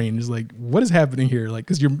with your brain. It's like, what is happening here? Like,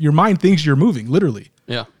 because your mind thinks you're moving, literally.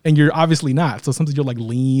 Yeah. And you're obviously not. So sometimes you'll like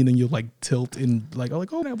lean and you'll like tilt and like, oh,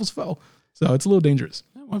 I almost fell. So it's a little dangerous.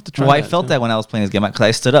 We'll have to try Well, I that, felt too. that when I was playing this game because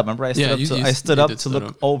I stood up. Remember, I stood Yeah, up. you I stood up did to stand look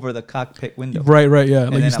up. over the cockpit window. Right, yeah.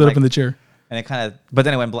 Like then you I'm stood up like- in the chair. And it kind of, but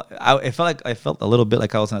then it went. It felt like I felt a little bit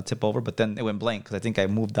like I was gonna tip over, but then it went blank because I think I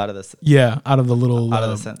moved out of this. Yeah, out of the little Out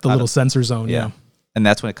of the little sensor zone. Yeah. And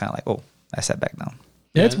that's when it kind of like, oh, I sat back down.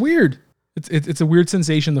 Yeah, it's weird. It's a weird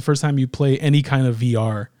sensation the first time you play any kind of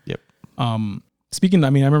VR. Yep. Speaking, I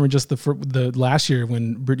remember just the last year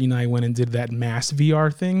when Brittany and I went and did that mass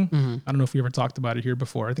VR thing. I don't know if we ever talked about it here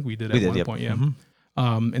before. I think we did at one point. Yeah.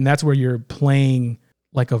 And that's where you're playing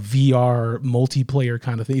like a VR multiplayer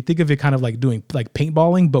kind of thing. Think of it kind of like doing like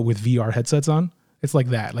paintballing, but with VR headsets on. It's like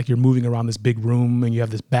that. Like you're moving around this big room and you have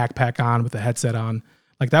this backpack on with a headset on.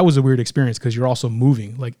 Like that was a weird experience because you're also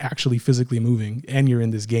moving, like actually physically moving, and you're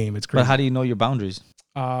in this game. It's crazy. But how do you know your boundaries?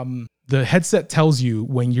 The headset tells you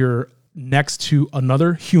when you're next to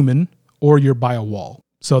another human or you're by a wall.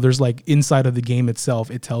 So there's like inside of the game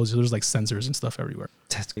itself, it tells you there's like sensors and stuff everywhere.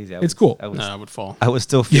 That's crazy. It's cool. I would fall. I would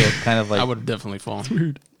still feel kind of like I would definitely fall.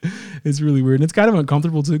 Weird. It's really weird. And it's kind of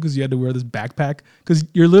uncomfortable too because you had to wear this backpack because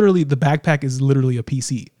the backpack is literally a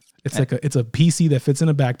PC. It's like it's a PC that fits in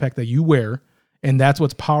a backpack that you wear, and that's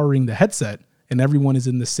what's powering the headset. And everyone is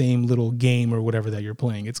in the same little game or whatever that you're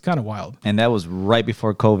playing. It's kind of wild. And that was right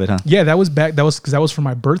before COVID, huh? Yeah, that was because that was for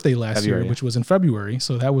my birthday last year, February. which was in February.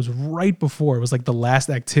 So that was right before. It was like the last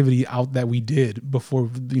activity out that we did before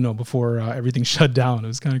everything shut down. It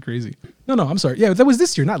was kind of crazy. No, I'm sorry. Yeah, that was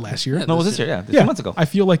this year, not last year. No, it was this year. Yeah, Yeah, 2 months ago. I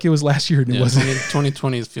feel like it was last year and it Yeah, wasn't.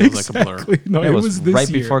 2020 feels like a blur. Exactly. No, it it was was this right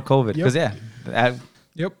year. before COVID. Yep. Because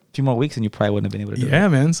Yep. a few more weeks and you probably wouldn't have been able to do it. Yeah,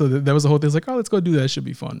 man. So that was the whole thing. It's like, oh, let's go do that. It should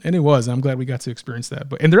be fun. And it was. I'm glad we got to experience that.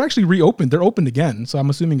 And they're actually reopened. They're opened again. So I'm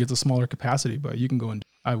assuming it's a smaller capacity, but you can go and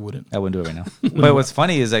I wouldn't. I wouldn't do it right now. But what's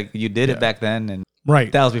funny is like you did it back then, and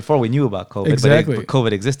Right. that was before we knew about COVID. Exactly. But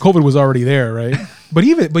COVID existed. COVID was already there, right? but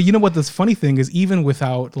you know what the funny thing is, even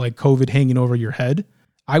without like COVID hanging over your head,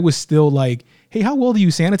 I was still like, hey, how well do you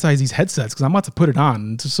sanitize these headsets? Because I'm about to put it on.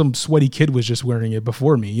 And some sweaty kid was just wearing it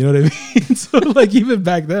before me. You know what I mean? So like even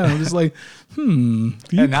back then, I'm just like, And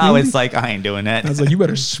now it's like I ain't doing that. I was like, you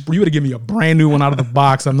better give me a brand new one out of the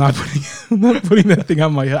box. I'm not putting that thing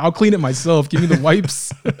on my head. I'll clean it myself. Give me the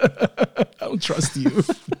wipes. I don't trust you.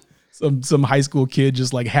 Some high school kid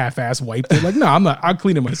just like half-ass wiped it. Like, no, I'm not. I'll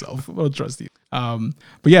clean it myself. I don't trust you. But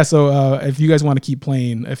yeah, so if you guys want to keep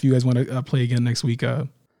playing, if you guys want to play again next week, it'll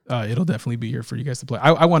definitely be here for you guys to play.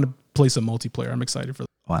 I want to play some multiplayer. I'm excited for that.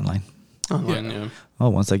 Online. Online, yeah. Oh,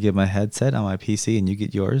 once I get my headset on my PC and you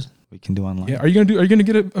get yours, we can do online. Yeah, are you gonna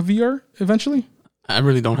get a VR eventually? I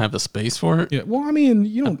really don't have the space for it. Yeah. Well, I mean,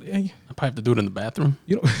 you don't. I probably have to do it in the bathroom.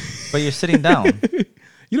 You don't. But you're sitting down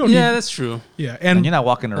You don't. Yeah, Need, that's true. yeah, and you're not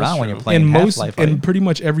walking around when you're true. playing and most Half-Life. and pretty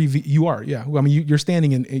much every you are. Yeah. Well, I mean, you're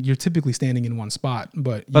standing in. You're typically standing in one spot,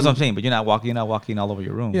 but That's what I'm saying. But you're not walking all over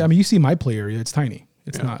your room. yeah, I mean, you see my play area. It's tiny.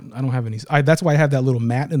 It's not. I don't have any. That's why I have that little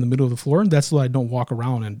mat in the middle of the floor. That's so I don't walk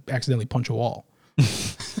around and accidentally punch a wall.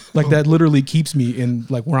 Like that literally keeps me in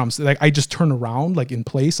like where I'm. Like I just turn around like in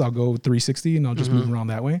place. I'll go 360 and I'll just move around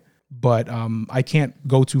that way. But I can't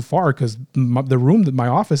go too far because the room that my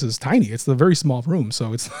office is tiny. It's a very small room,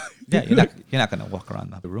 so it's Yeah, you're not gonna walk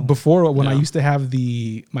around the room. before when I used to have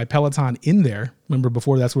my Peloton in there. Remember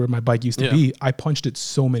before that's where my bike used to be. I punched it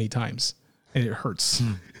so many times and it hurts.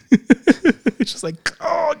 It's just like,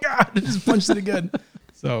 oh God, I just punched it again.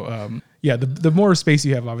 So yeah, the more space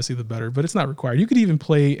you have, obviously, the better. But it's not required. You could even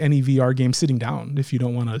play any VR game sitting down if you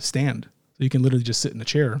don't want to stand. So you can literally just sit in a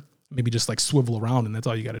chair, maybe just like swivel around, and that's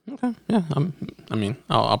all you got to do. Okay. Yeah.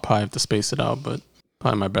 I'll probably have to space it out, but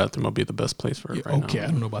probably my bathroom will be the best place for it right now. Okay, I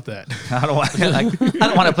don't know about that. I don't want. I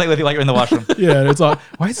don't want to play with you while you're in the washroom. Yeah, it's all.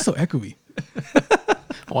 Why is it so echoey?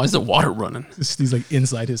 Why is the water running? He's like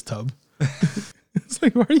inside his tub. It's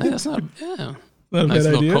like, why are you? That's not. Yeah. Not a Nice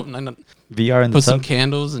bad little idea. coat and VR in the put some tub.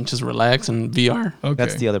 candles and just relax and VR. Okay,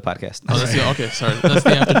 That's the other podcast. Oh, that's okay. Sorry, that's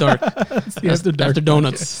the after dark. the after dark After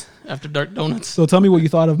donuts. After dark donuts. So tell me what you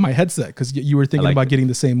thought of my headset because you were thinking liked about it. getting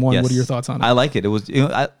the same one. Yes. What are your thoughts on it? I like it. It was.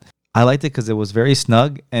 I liked it because it was very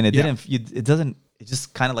snug and it didn't. It doesn't. It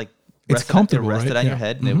just kind of like. It's comfortable, It rested right? on your Yeah.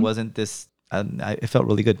 head and it wasn't this. It felt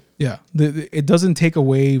really good. Yeah, it doesn't take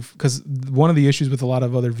away because one of the issues with a lot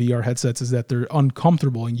of other VR headsets is that they're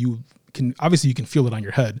uncomfortable, and you can feel it on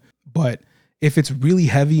your head. But if it's really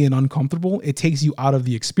heavy and uncomfortable, it takes you out of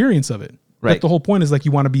the experience of it. Right. Like the whole point is like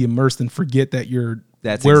you want to be immersed and forget that you're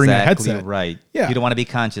That's wearing exactly a headset. right. Yeah. You don't want to be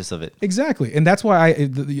conscious of it. Exactly, and that's why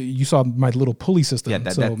you saw my little pulley system. Yeah,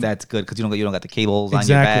 that's good because you don't got the cables on your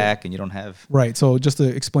Exactly. back and you don't have. Right. So just to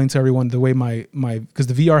explain to everyone the way my because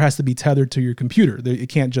the VR has to be tethered to your computer. It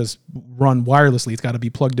can't just run wirelessly. It's got to be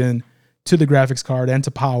plugged in to the graphics card and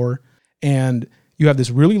to power. and you have this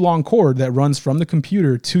really long cord that runs from the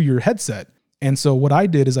computer to your headset. And so what I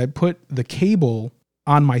did is I put the cable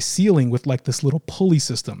on my ceiling with like this little pulley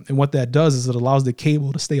system. And what that does is it allows the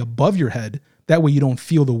cable to stay above your head. That way you don't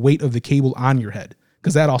feel the weight of the cable on your head,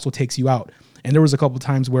 because that also takes you out. And there was a couple of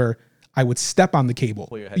times where I would step on the cable.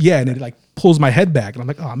 And it like pulls my head back. And I'm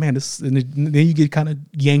like, oh man, then you get kind of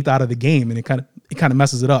yanked out of the game, and it kind of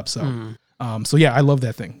messes it up. So, so yeah, I love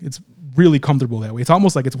that thing. It's really comfortable that way. It's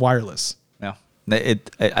almost like it's wireless. Yeah.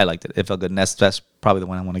 I liked it. It felt good. And that's probably the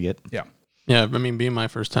one I want to get. Yeah. Yeah. I mean, being my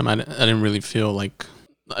first time, I didn't really feel like,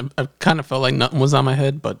 I kind of felt like nothing was on my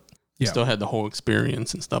head, but still had the whole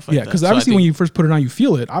experience and stuff like that. Yeah, because obviously when you first put it on, you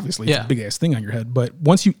feel it. Obviously, it's a big ass thing on your head. But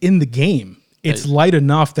once you in the game, it's light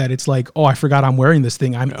enough that it's like, oh, I forgot I'm wearing this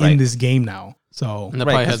thing. I'm in this game now. So and that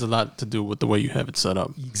probably has a lot to do with the way you have it set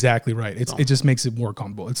up. Exactly right. It just makes it more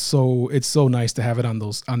comfortable. It's so nice to have it on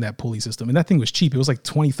that pulley system. And that thing was cheap. It was like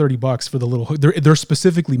 $20-$30 for the little hook. They're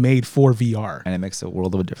specifically made for VR. And it makes a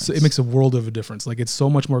world of a difference. So it makes a world of a difference. Like, it's so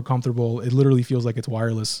much more comfortable. It literally feels like it's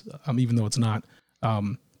wireless, even though it's not.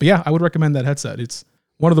 But yeah, I would recommend that headset. It's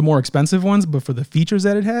one of the more expensive ones, but for the features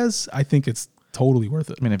that it has, I think it's totally worth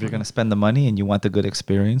it. I mean, if you're going to spend the money and you want the good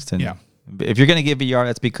experience, then if you're going to get VR,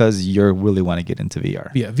 that's because you really want to get into VR.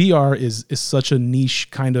 Yeah, VR is such a niche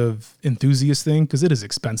kind of enthusiast thing because it is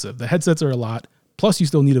expensive. The headsets are a lot. Plus, you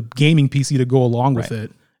still need a gaming PC to go along with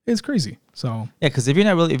it. It's crazy. So yeah, because if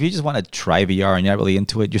you just want to try VR and you're not really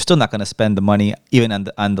into it, you're still not going to spend the money even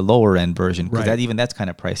on the lower end version, because that's kind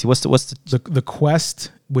of pricey. What's the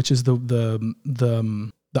Quest, which is the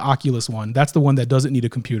Oculus one? That's the one that doesn't need a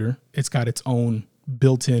computer. It's got its own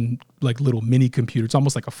built-in like little mini computer. It's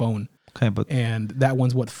almost like a phone. Okay, and that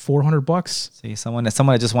one's what, $400? See, someone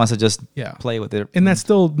that just wants to play with it, and that's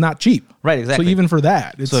still not cheap, right? Exactly. So even for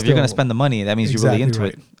that, so if you're going to spend the money, that means you're really into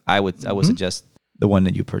it. I would suggest the one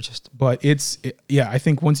that you purchased. But I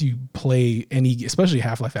think once you play especially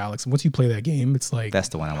Half-Life Alyx, once you play that game, it's like, that's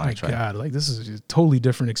the one I want to try. God, like this is a totally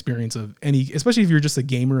different experience of especially if you're just a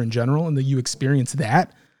gamer in general, and that you experience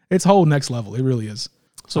that, it's whole next level. It really is.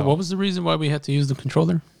 So what was the reason why we had to use the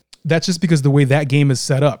controller? That's just because the way that game is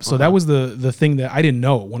set up. So that was the thing that I didn't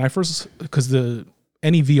know when I first, because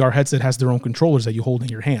any VR headset has their own controllers that you hold in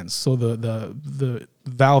your hands. So the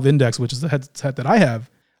Valve Index, which is the headset that I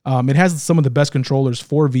have, it has some of the best controllers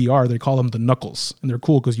for VR. They call them the Knuckles, and they're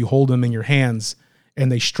cool because you hold them in your hands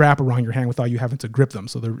and they strap around your hand without you having to grip them.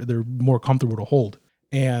 So they're more comfortable to hold.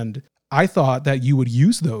 And I thought that you would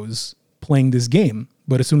use those playing this game.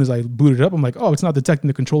 But as soon as I booted it up, I'm like, oh, it's not detecting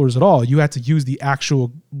the controllers at all. You had to use the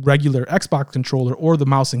actual regular Xbox controller or the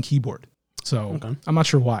mouse and keyboard. So I'm not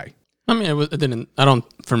sure why. I mean, it didn't.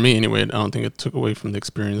 For me anyway, I don't think it took away from the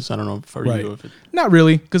experience. I don't know for you if it. Not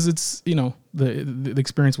really, because it's the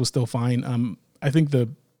experience was still fine. I think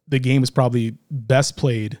the game is probably best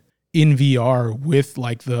played in VR with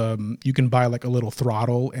like you can buy like a little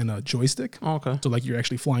throttle and a joystick. Oh, okay. So like you're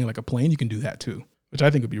actually flying like a plane. You can do that too, which I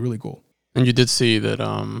think would be really cool. And you did see that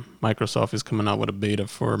Microsoft is coming out with a beta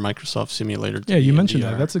for Microsoft Simulator. Yeah, you mentioned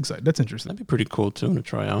that. That's exciting. That's interesting. That'd be pretty cool too to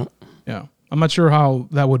try out. Yeah, I'm not sure how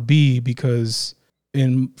that would be, because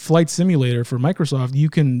in Flight Simulator for Microsoft, you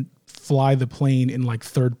can fly the plane in like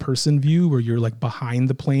third person view, where you're like behind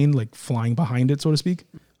the plane, like flying behind it, so to speak.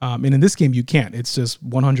 And in this game, you can't. It's just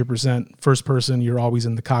 100% first person. You're always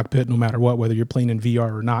in the cockpit, no matter what, whether you're playing in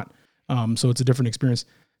VR or not. So it's a different experience.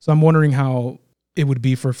 So I'm wondering how it would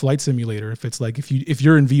be for Flight Simulator. If it's like, if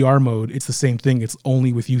you're in VR mode, it's the same thing. It's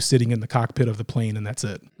only with you sitting in the cockpit of the plane, and that's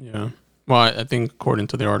it. Yeah. Well, I think according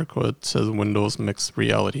to the article, it says Windows mixed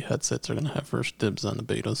reality headsets are going to have first dibs on the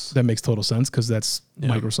betas. That makes total sense, because that's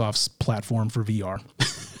Microsoft's platform for VR.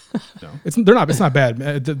 No, it's not bad.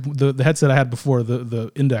 The headset I had before,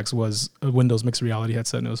 the Index, was a Windows mixed reality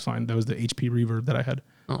headset, and it was fine. That was the HP Reverb that I had.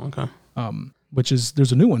 Oh, okay.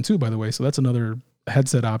 There's a new one too, by the way. So that's another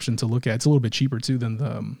headset option to look at. It's a little bit cheaper too than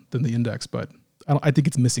the Index, but I think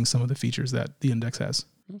it's missing some of the features that the Index has.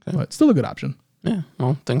 Okay. But still a good option. Yeah.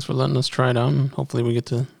 Well, thanks for letting us try it out, and hopefully we get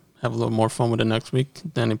to have a little more fun with it next week.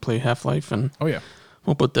 Danny play Half-Life, and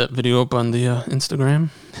we'll put that video up on the Instagram.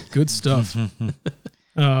 Good stuff.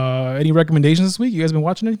 Any recommendations this week? You guys been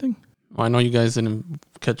watching anything? Well, I know you guys didn't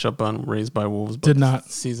catch up on Raised by Wolves, but did not.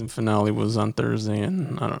 The season finale was on Thursday,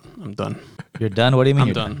 and I'm done. You're done? What do you mean?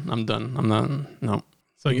 I'm done. I'm not. No.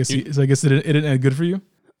 So I guess it didn't end good for you.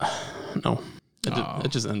 No, it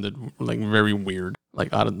just ended like very weird,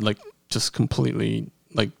 like out of like just completely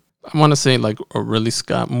like, I want to say like a Ridley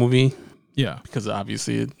Scott movie. Yeah, because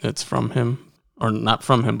obviously it's from him, or not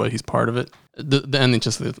from him, but he's part of it. The ending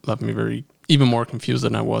just left me even more confused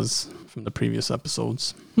than I was from the previous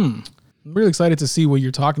episodes. I'm really excited to see what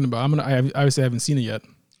you're talking about. I obviously haven't seen it yet,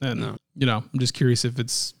 and I'm just curious if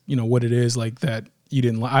it's what it is like that you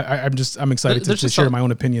didn't like. I'm excited to share my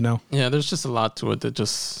own opinion now. Yeah, there's just a lot to it that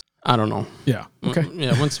just I don't know. Yeah. Okay.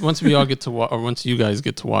 Yeah. Once we all get to watch, or once you guys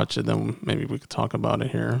get to watch it, then maybe we could talk about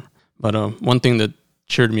it here. But one thing that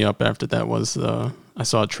cheered me up after that was I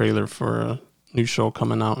saw a trailer for a new show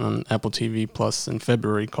coming out on Apple TV Plus in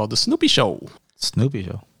February called The Snoopy Show. Snoopy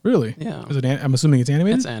Show. Really? Yeah. Is it? I'm assuming it's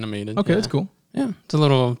animated. It's animated. Okay, that's cool. Yeah, it's a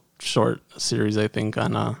little short series, I think,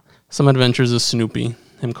 on some adventures of Snoopy,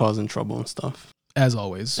 him causing trouble and stuff. As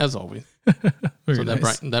always. So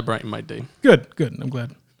that brightened my day. Good. I'm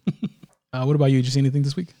glad. What about you? Did you see anything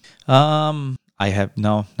this week? I have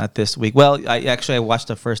not this week. Well, I watched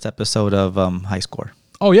the first episode of High Score.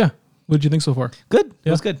 Oh yeah. What did you think so far? Good. Yeah.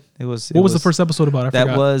 It was good. What was the first episode about?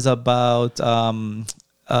 That was about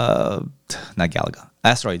not Galaga,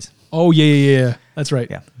 asteroids. Oh yeah. That's right.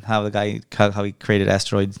 Yeah, how he created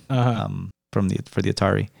asteroids for the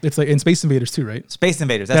Atari. It's like in Space Invaders too, right? Space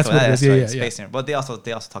Invaders. That's what it is. Yeah. Space Invaders. But they also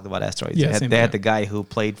talked about asteroids. Yeah, they had the guy who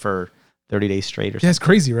played for 30 days straight or something. Yeah, it's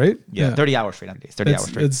crazy, right? Yeah, 30 hours straight, not days. 30 hours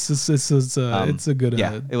straight. It's a good.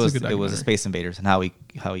 It was a Space Invaders and how he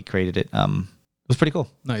created it. It was pretty cool.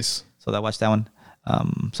 Nice. So I watched that one.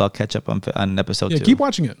 So I'll catch up on episode 2. Yeah, keep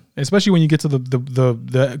watching it, especially when you get to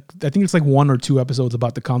the I think it's like 1 or 2 episodes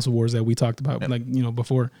about the console wars that we talked about,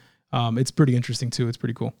 before. It's pretty interesting too. It's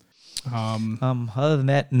pretty cool. Other than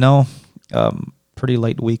that, no. Pretty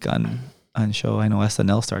light week on show. I know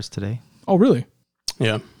SNL starts today. Oh, really?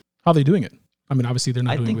 Yeah. How are they doing it? I mean, obviously they're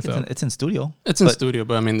not doing it without. It's in studio. It's in studio,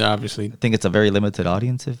 but I mean, obviously. I think it's a very limited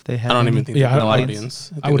audience if they have. I don't even think they have no an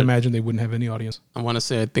audience. I would imagine they wouldn't have any audience. I want to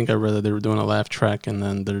say I read that they were doing a laugh track, and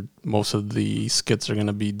then most of the skits are going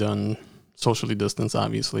to be done socially distanced,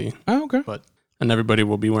 obviously. Oh, okay. And everybody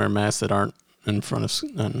will be wearing masks that aren't in front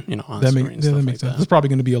of on that screen. That makes sense. There's probably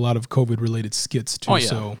going to be a lot of COVID related skits too.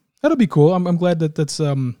 So that'll be cool. I'm glad that's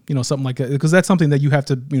something like that, because that's something that you have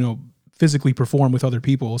to physically perform with other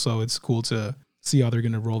people. So it's cool to see how they're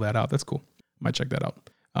going to roll that out. That's cool. Might check that out.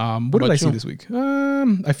 What did I see this week?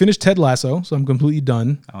 I finished Ted Lasso, so I'm completely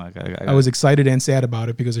done. I was excited and sad about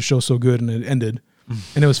it because the show's so good and it ended.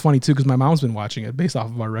 And it was funny too because my mom's been watching it based off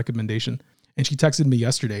of our recommendation. And she texted me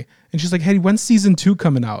yesterday and she's like, "Hey, when's season 2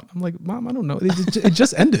 coming out?" I'm like, "Mom, I don't know. It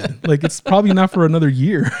just ended. Like, it's probably not for another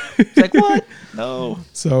year." It's like, what? No.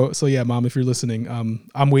 So yeah, Mom, if you're listening,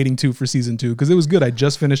 I'm waiting for season 2 because it was good. I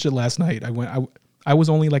just finished it last night. I was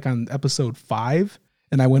only like on episode 5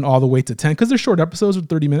 and I went all the way to 10 because they're short episodes of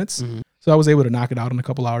 30 minutes. Mm-hmm. So I was able to knock it out in a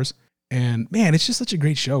couple hours. And man, it's just such a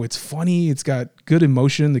great show. It's funny. It's got good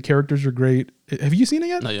emotion. The characters are great. Have you seen it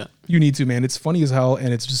yet? Not yet. You need to, man. It's funny as hell.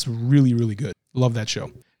 And it's just really, really good. Love that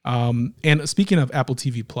show. And speaking of Apple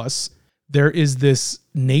TV Plus, there is this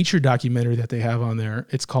nature documentary that they have on there.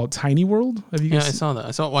 It's called Tiny World. Have you guys I saw that.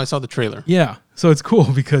 I saw the trailer. Yeah. So it's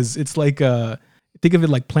cool because it's like, think of it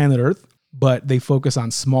like Planet Earth, but they focus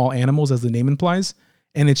on small animals as the name implies.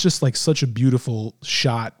 And it's just like such a beautifully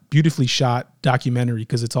shot documentary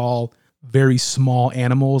because it's all very small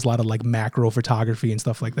animals, a lot of like macro photography and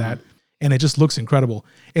stuff like that. And it just looks incredible.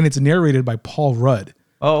 And it's narrated by Paul Rudd.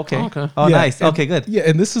 Oh, okay. Oh, yeah, nice. Okay, good. Yeah.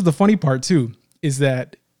 And this is the funny part too, is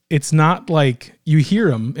that it's not like you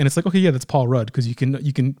hear him and it's like, okay, yeah, that's Paul Rudd because you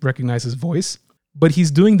can recognize his voice, but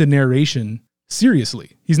he's doing the narration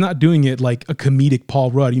seriously. He's not doing it like a comedic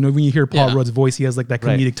Paul Rudd. When you hear Paul Rudd's voice, he has like that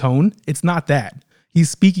comedic tone. It's not that. He's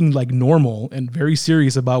speaking like normal and very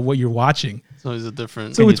serious about what you're watching. So he's a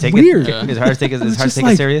different. So it's weird. It's hard to take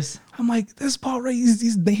it serious. I'm like, this is Paul Rudd.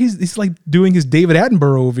 He's like doing his David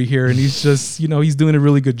Attenborough over here, and he's just he's doing a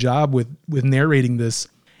really good job with narrating this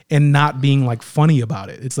and not being like funny about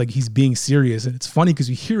it. It's like he's being serious, and it's funny because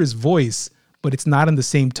you hear his voice, but it's not in the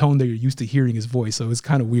same tone that you're used to hearing his voice. So it's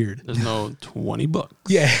kind of weird. There's no $20.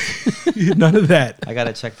 Yeah, none of that. I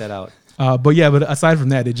gotta check that out. But aside from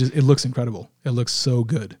that, it looks incredible. It looks so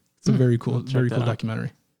good. It's a very cool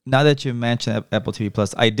documentary. Now that you mentioned Apple TV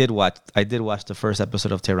Plus, I did watch the first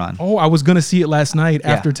episode of Tehran. Oh, I was gonna see it last night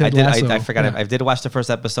after Ted Lasso. I forgot. I did watch the first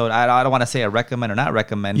episode. I don't want to say I recommend or not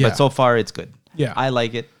recommend, but so far it's good. Yeah, I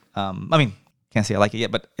like it. I mean, can't say I like it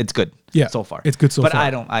yet, but it's good. Yeah, so far it's good so far. But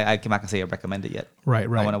I'm not gonna say I recommend it yet. Right. I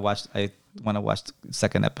want to watch the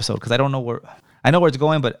second episode because I don't know where. I know where it's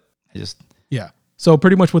going, but I just So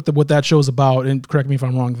pretty much what that show's about, and correct me if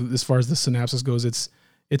I'm wrong as far as the synopsis goes, it's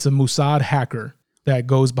a Mossad hacker that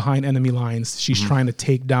goes behind enemy lines. She's trying to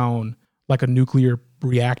take down like a nuclear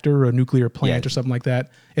reactor or a nuclear plant or something like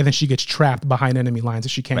that. And then she gets trapped behind enemy lines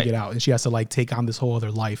and she can't get out. And she has to like take on this whole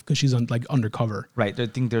other life because she's undercover. Right. I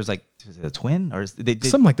think there's like, is it a twin or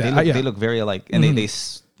something like that. They look very alike. And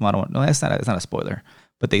Well, I don't. No, it's not a spoiler.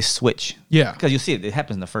 But they switch. Yeah, because you see it. It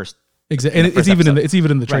happens in the first. Exactly, and it's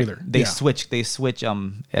even in the trailer. Right. They switch. They switch.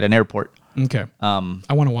 At an airport. Okay.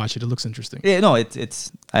 I want to watch it. It looks interesting. Yeah. No.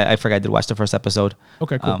 It's. I forgot I did watch the first episode.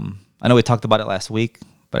 Okay. Cool. I know we talked about it last week,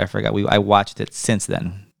 but I forgot I watched it since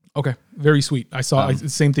then. Okay. Very sweet. I saw the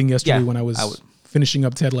same thing yesterday when I was finishing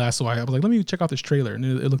up Ted Lasso. I was like, let me check out this trailer, and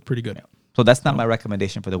it looked pretty good. Yeah. So that's not my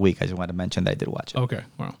recommendation for the week. I just wanted to mention that I did watch it. Okay.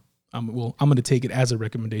 Well, I'm going to take it as a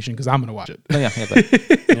recommendation because I'm going to watch it. Oh,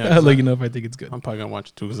 yeah. I'll let you know if I think it's good. I'm probably going to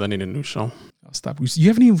watch it too because I need a new show. I'll stop. You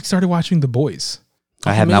haven't even started watching The Boys.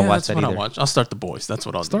 I have not watched that either. I'll start The Boys. That's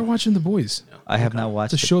what I'll start watching The Boys. Yeah. I have not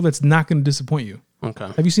watched It's a show that's not going to disappoint you. Okay.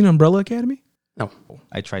 Have you seen Umbrella Academy? No.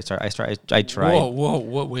 I tried. Whoa,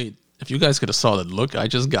 wait. If you guys could have saw the look I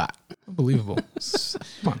just got. Unbelievable.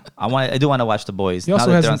 Come on. I do want to watch The Boys. Now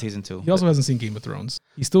that they're on season 2. He also hasn't seen Game of Thrones.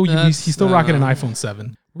 He's still rocking an iPhone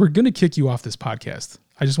 7. We're going to kick you off this podcast.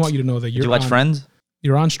 I just want you to know that Did you watch Friends?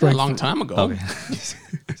 You're on strike. A long time ago. Okay.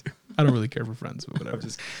 I don't really care for Friends, but whatever.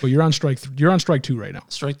 But you're on strike. You're on strike 2 right now.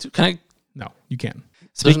 Strike 2. Can I? No, you can't.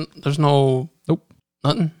 There's no. Nope.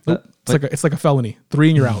 Nothing. Nope. It's like a felony. 3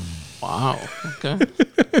 and you're out. Wow. Okay.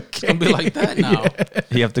 It's gonna be like that now. Yeah.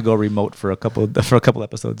 You have to go remote for a couple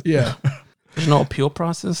episodes. Yeah. There's no appeal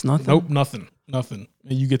process. Nothing. Nope. Nothing. And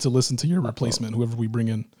you get to listen to your replacement, whoever we bring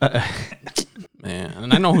in. Man,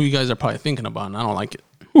 and I know who you guys are probably thinking about, and I don't like it.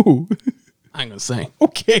 Ooh. I ain't gonna say.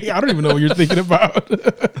 Okay, I don't even know what you're thinking about.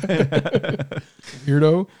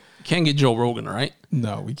 Weirdo. Can't get Joe Rogan, right?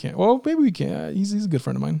 No, we can't. Well, maybe we can. He's a good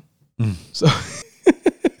friend of mine. So.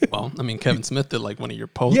 Well, I mean, Kevin Smith did like one of your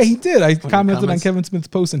posts. Yeah, he did. I commented on Kevin Smith's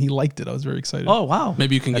post and he liked it. I was very excited. Oh, wow.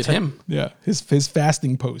 Maybe you can get him. Yeah, his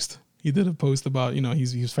fasting post. He did a post about, he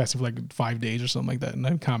was fasting for like 5 days or something like that. And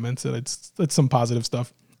I commented, it's some positive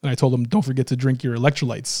stuff. And I told him, don't forget to drink your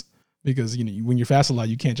electrolytes because, when you're fasting a lot,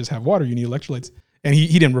 you can't just have water. You need electrolytes. And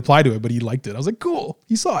he didn't reply to it, but he liked it. I was like, cool.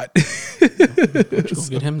 He saw it. Go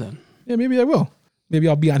get him then. Yeah, maybe I will. Maybe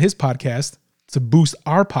I'll be on his podcast to boost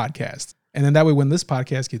our podcast. And then that way, when this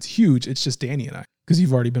podcast gets huge, it's just Danny and I, because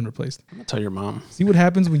you've already been replaced. I'm gonna tell your mom. See what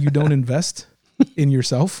happens when you don't invest in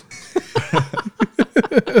yourself?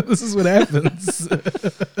 This is what happens.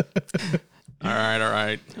 All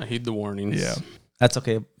right. I heed the warnings. Yeah. That's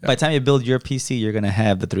okay. By the time you build your PC, you're gonna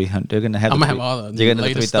have the 300. You're gonna have. I'm gonna have all the. You're gonna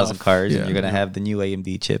have the 3,000 cards, Yeah. and you're gonna have the new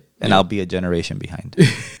AMD chip, and I'll be a generation behind.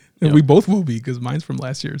 And we both will be because mine's from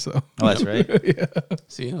last year. So. Oh, that's right. Yeah.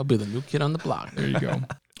 See, I'll be the new kid on the block. There you go.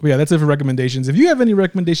 But yeah, that's it for recommendations. If you have any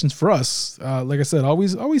recommendations for us, like I said,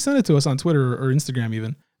 always send it to us on Twitter or Instagram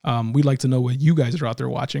even. We'd like to know what you guys are out there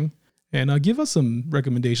watching. And give us some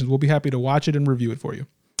recommendations. We'll be happy to watch it and review it for you.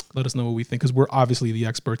 Let us know what we think because we're obviously the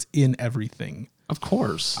experts in everything. Of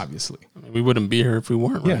course. Obviously. I mean, we wouldn't be here if we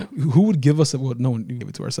weren't, right? Yeah. Who would give us well, no one gave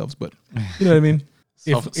it to ourselves, but you know what I mean?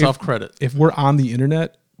 Self-credit. If we're on the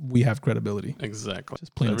internet, we have credibility. Exactly.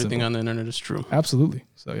 Just plain and Everything simple. on the internet is true. Absolutely.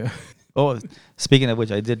 So yeah. Oh, speaking of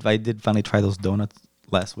which, I did finally try those donuts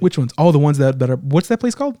last week. Which ones? Oh, the ones that are. What's that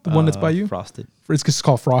place called? The one that's by you? Frosted. It's just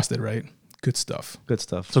called Frosted, right? Good stuff. Good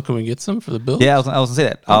stuff. So can we get some for the bill? Yeah, I was gonna say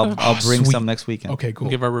that. I'll bring Sweet. some next weekend. Okay, cool.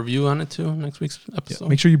 Give our review on it too next week's Yeah, episode.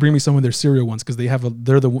 make sure you bring me some of their cereal ones because they have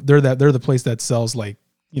they're the place that sells like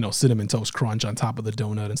cinnamon toast crunch on top of the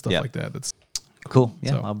donut and stuff like that. That's cool.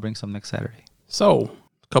 Yeah, So- I'll bring some next Saturday. So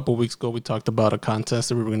a couple of weeks ago, we talked about a contest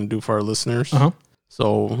that we were going to do for our listeners. Uh-huh.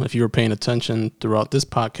 So if you were paying attention throughout this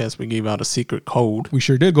podcast, we gave out a secret code. We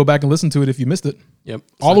sure did. Go back and listen to it if you missed it. Yep.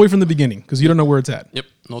 All the way from the beginning because you don't know where it's at. Yep.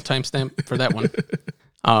 No timestamp for that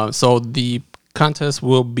one. So the contest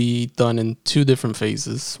will be done in 2 different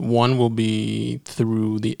phases. One will be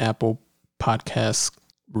through the Apple Podcast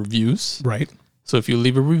reviews. Right. So if you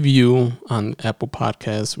leave a review on Apple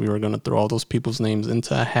Podcasts, we are going to throw all those people's names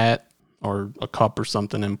into a hat or a cup or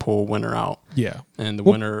something and pull a winner out. Yeah. And the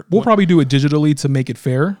We'll- winner... We'll probably do it digitally to make it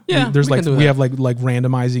fair. Yeah, There's we can do we that. have like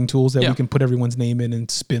randomizing tools that Yeah. we can put everyone's name in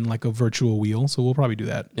and spin like a virtual wheel. So we'll probably do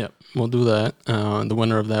that. Yep, we'll do that. The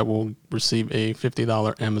winner of that will receive a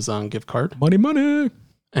 $50 Amazon gift card. Money.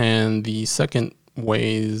 And the second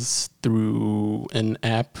way is through an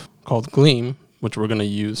app called Gleam, which we're going to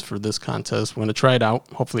use for this contest. We're going to try it out.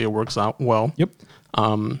 Hopefully it works out well. Yep.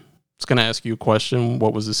 It's going to ask you a question.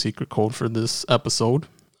 What was the secret code for this episode?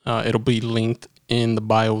 It'll be linked in the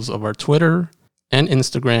bios of our Twitter and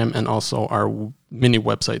Instagram and also our mini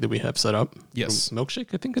website that we have set up. Yes.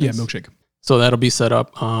 Milkshake, I think it is. Yeah, Milkshake. So that'll be set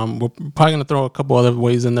up. We're probably going to throw a couple other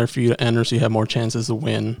ways in there for you to enter so you have more chances to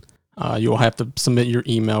win. You'll have to submit your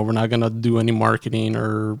email. We're not going to do any marketing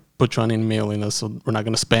or put you on any mailing list, so we're not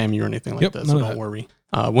going to spam you or anything like that, so none of don't that. worry.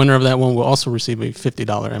 Winner of that one will also receive a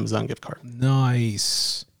 $50 Amazon gift card.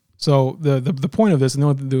 Nice. So the point of this,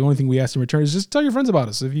 and the only thing we ask in return is just tell your friends about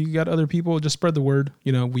us. If you got other people, just spread the word.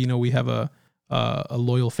 We have a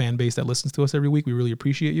loyal fan base that listens to us every week. We really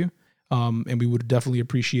appreciate you, and we would definitely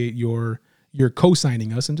appreciate your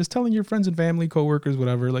co-signing us and just telling your friends and family, coworkers,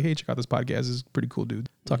 whatever. Like, hey, check out this podcast. This is pretty cool, dude.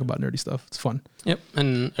 Talk about nerdy stuff. It's fun. Yep,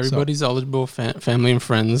 and everybody's eligible. Family and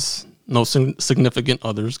friends. No significant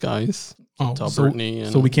others, guys. Tell Brittany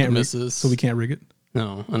and so we can't Mrs. So we can't rig it.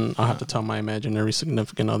 No, and I'll have to tell my imaginary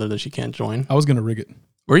significant other that she can't join. I was gonna rig it.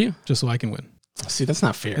 Were you? Just so I can win. See, that's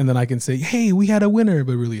not fair. And then I can say, hey, we had a winner,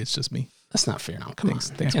 but really it's just me. That's not fair. Now, come on.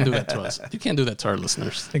 You can't do that to us. You can't do that to our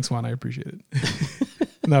listeners. Thanks, Juan. I appreciate it.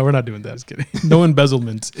 No, we're not doing that. Just kidding. No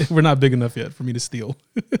embezzlement. We're not big enough yet for me to steal.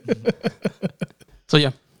 So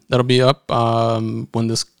yeah, that'll be up when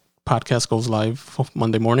this podcast goes live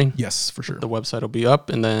Monday morning. Yes, for sure. The website will be up,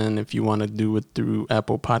 and then if you want to do it through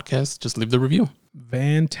Apple Podcasts, just leave the review.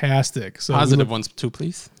 Fantastic. So positive ones too,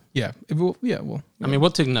 please. Yeah. We'll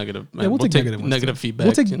take negative. Yeah, we'll take negative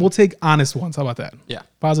feedback. We'll take honest ones. How about that? Yeah.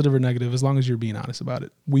 Positive or negative, as long as you're being honest about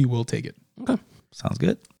it, we will take it. Okay. Sounds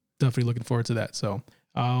good. Definitely looking forward to that. So,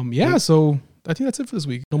 so I think that's it for this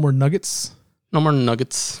week. No more nuggets. No more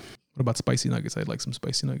nuggets. What about spicy nuggets? I'd like some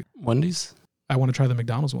spicy nuggets. Wendy's? I want to try the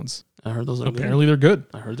McDonald's ones. I heard those are Apparently they're good.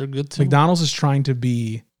 I heard they're good too. McDonald's is trying to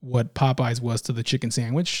be what Popeyes was to the chicken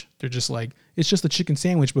sandwich. They're just like, it's just a chicken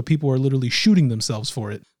sandwich, but people are literally shooting themselves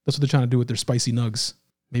for it. That's what they're trying to do with their spicy nugs.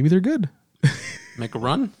 Maybe they're good. Make a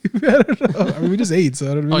run? I don't know. I mean, we just ate, so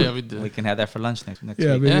I don't know. Oh, yeah, we did. We can have that for lunch next week.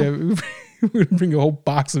 Yeah, we're going to bring a whole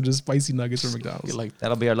box of just spicy nuggets from McDonald's.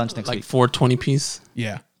 That'll be our lunch next week. Like 4 20-piece?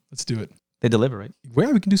 Yeah, let's do it. They deliver, right?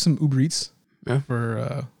 Yeah, we can do some Uber Eats. Yeah.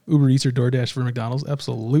 For Uber Eats or DoorDash for McDonald's.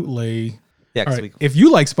 Absolutely. Yeah, all right. If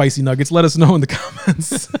you like spicy nuggets, let us know in the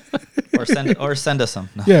comments. or send us some.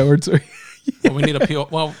 No. Yeah, Well, we need a PO.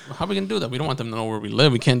 Well, how are we gonna do that? We don't want them to know where we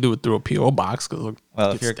live. We can't do it through a PO box because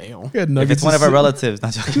if it's stale. If it's one of our relatives,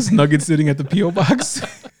 not just nuggets sitting at the PO box.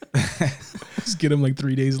 Just get them like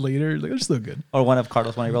 3 days later. Like, they're still good. Or one of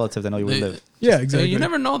Carlos, one of your relatives. I know you would live. Yeah, exactly. You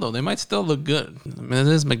never know though. They might still look good. I mean, it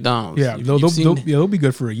is McDonald's. Yeah, they'll be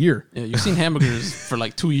good for a year. Yeah, you've seen hamburgers for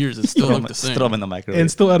like 2 years. It still look the same. Throw them in the microwave. And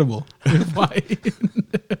still edible. Why?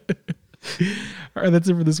 All right, that's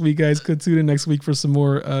it for this week, guys. Tune in next week for some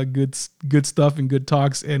more good stuff and good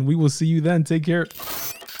talks, and we will see you then. Take care.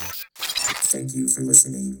 Thank you for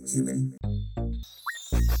listening, human.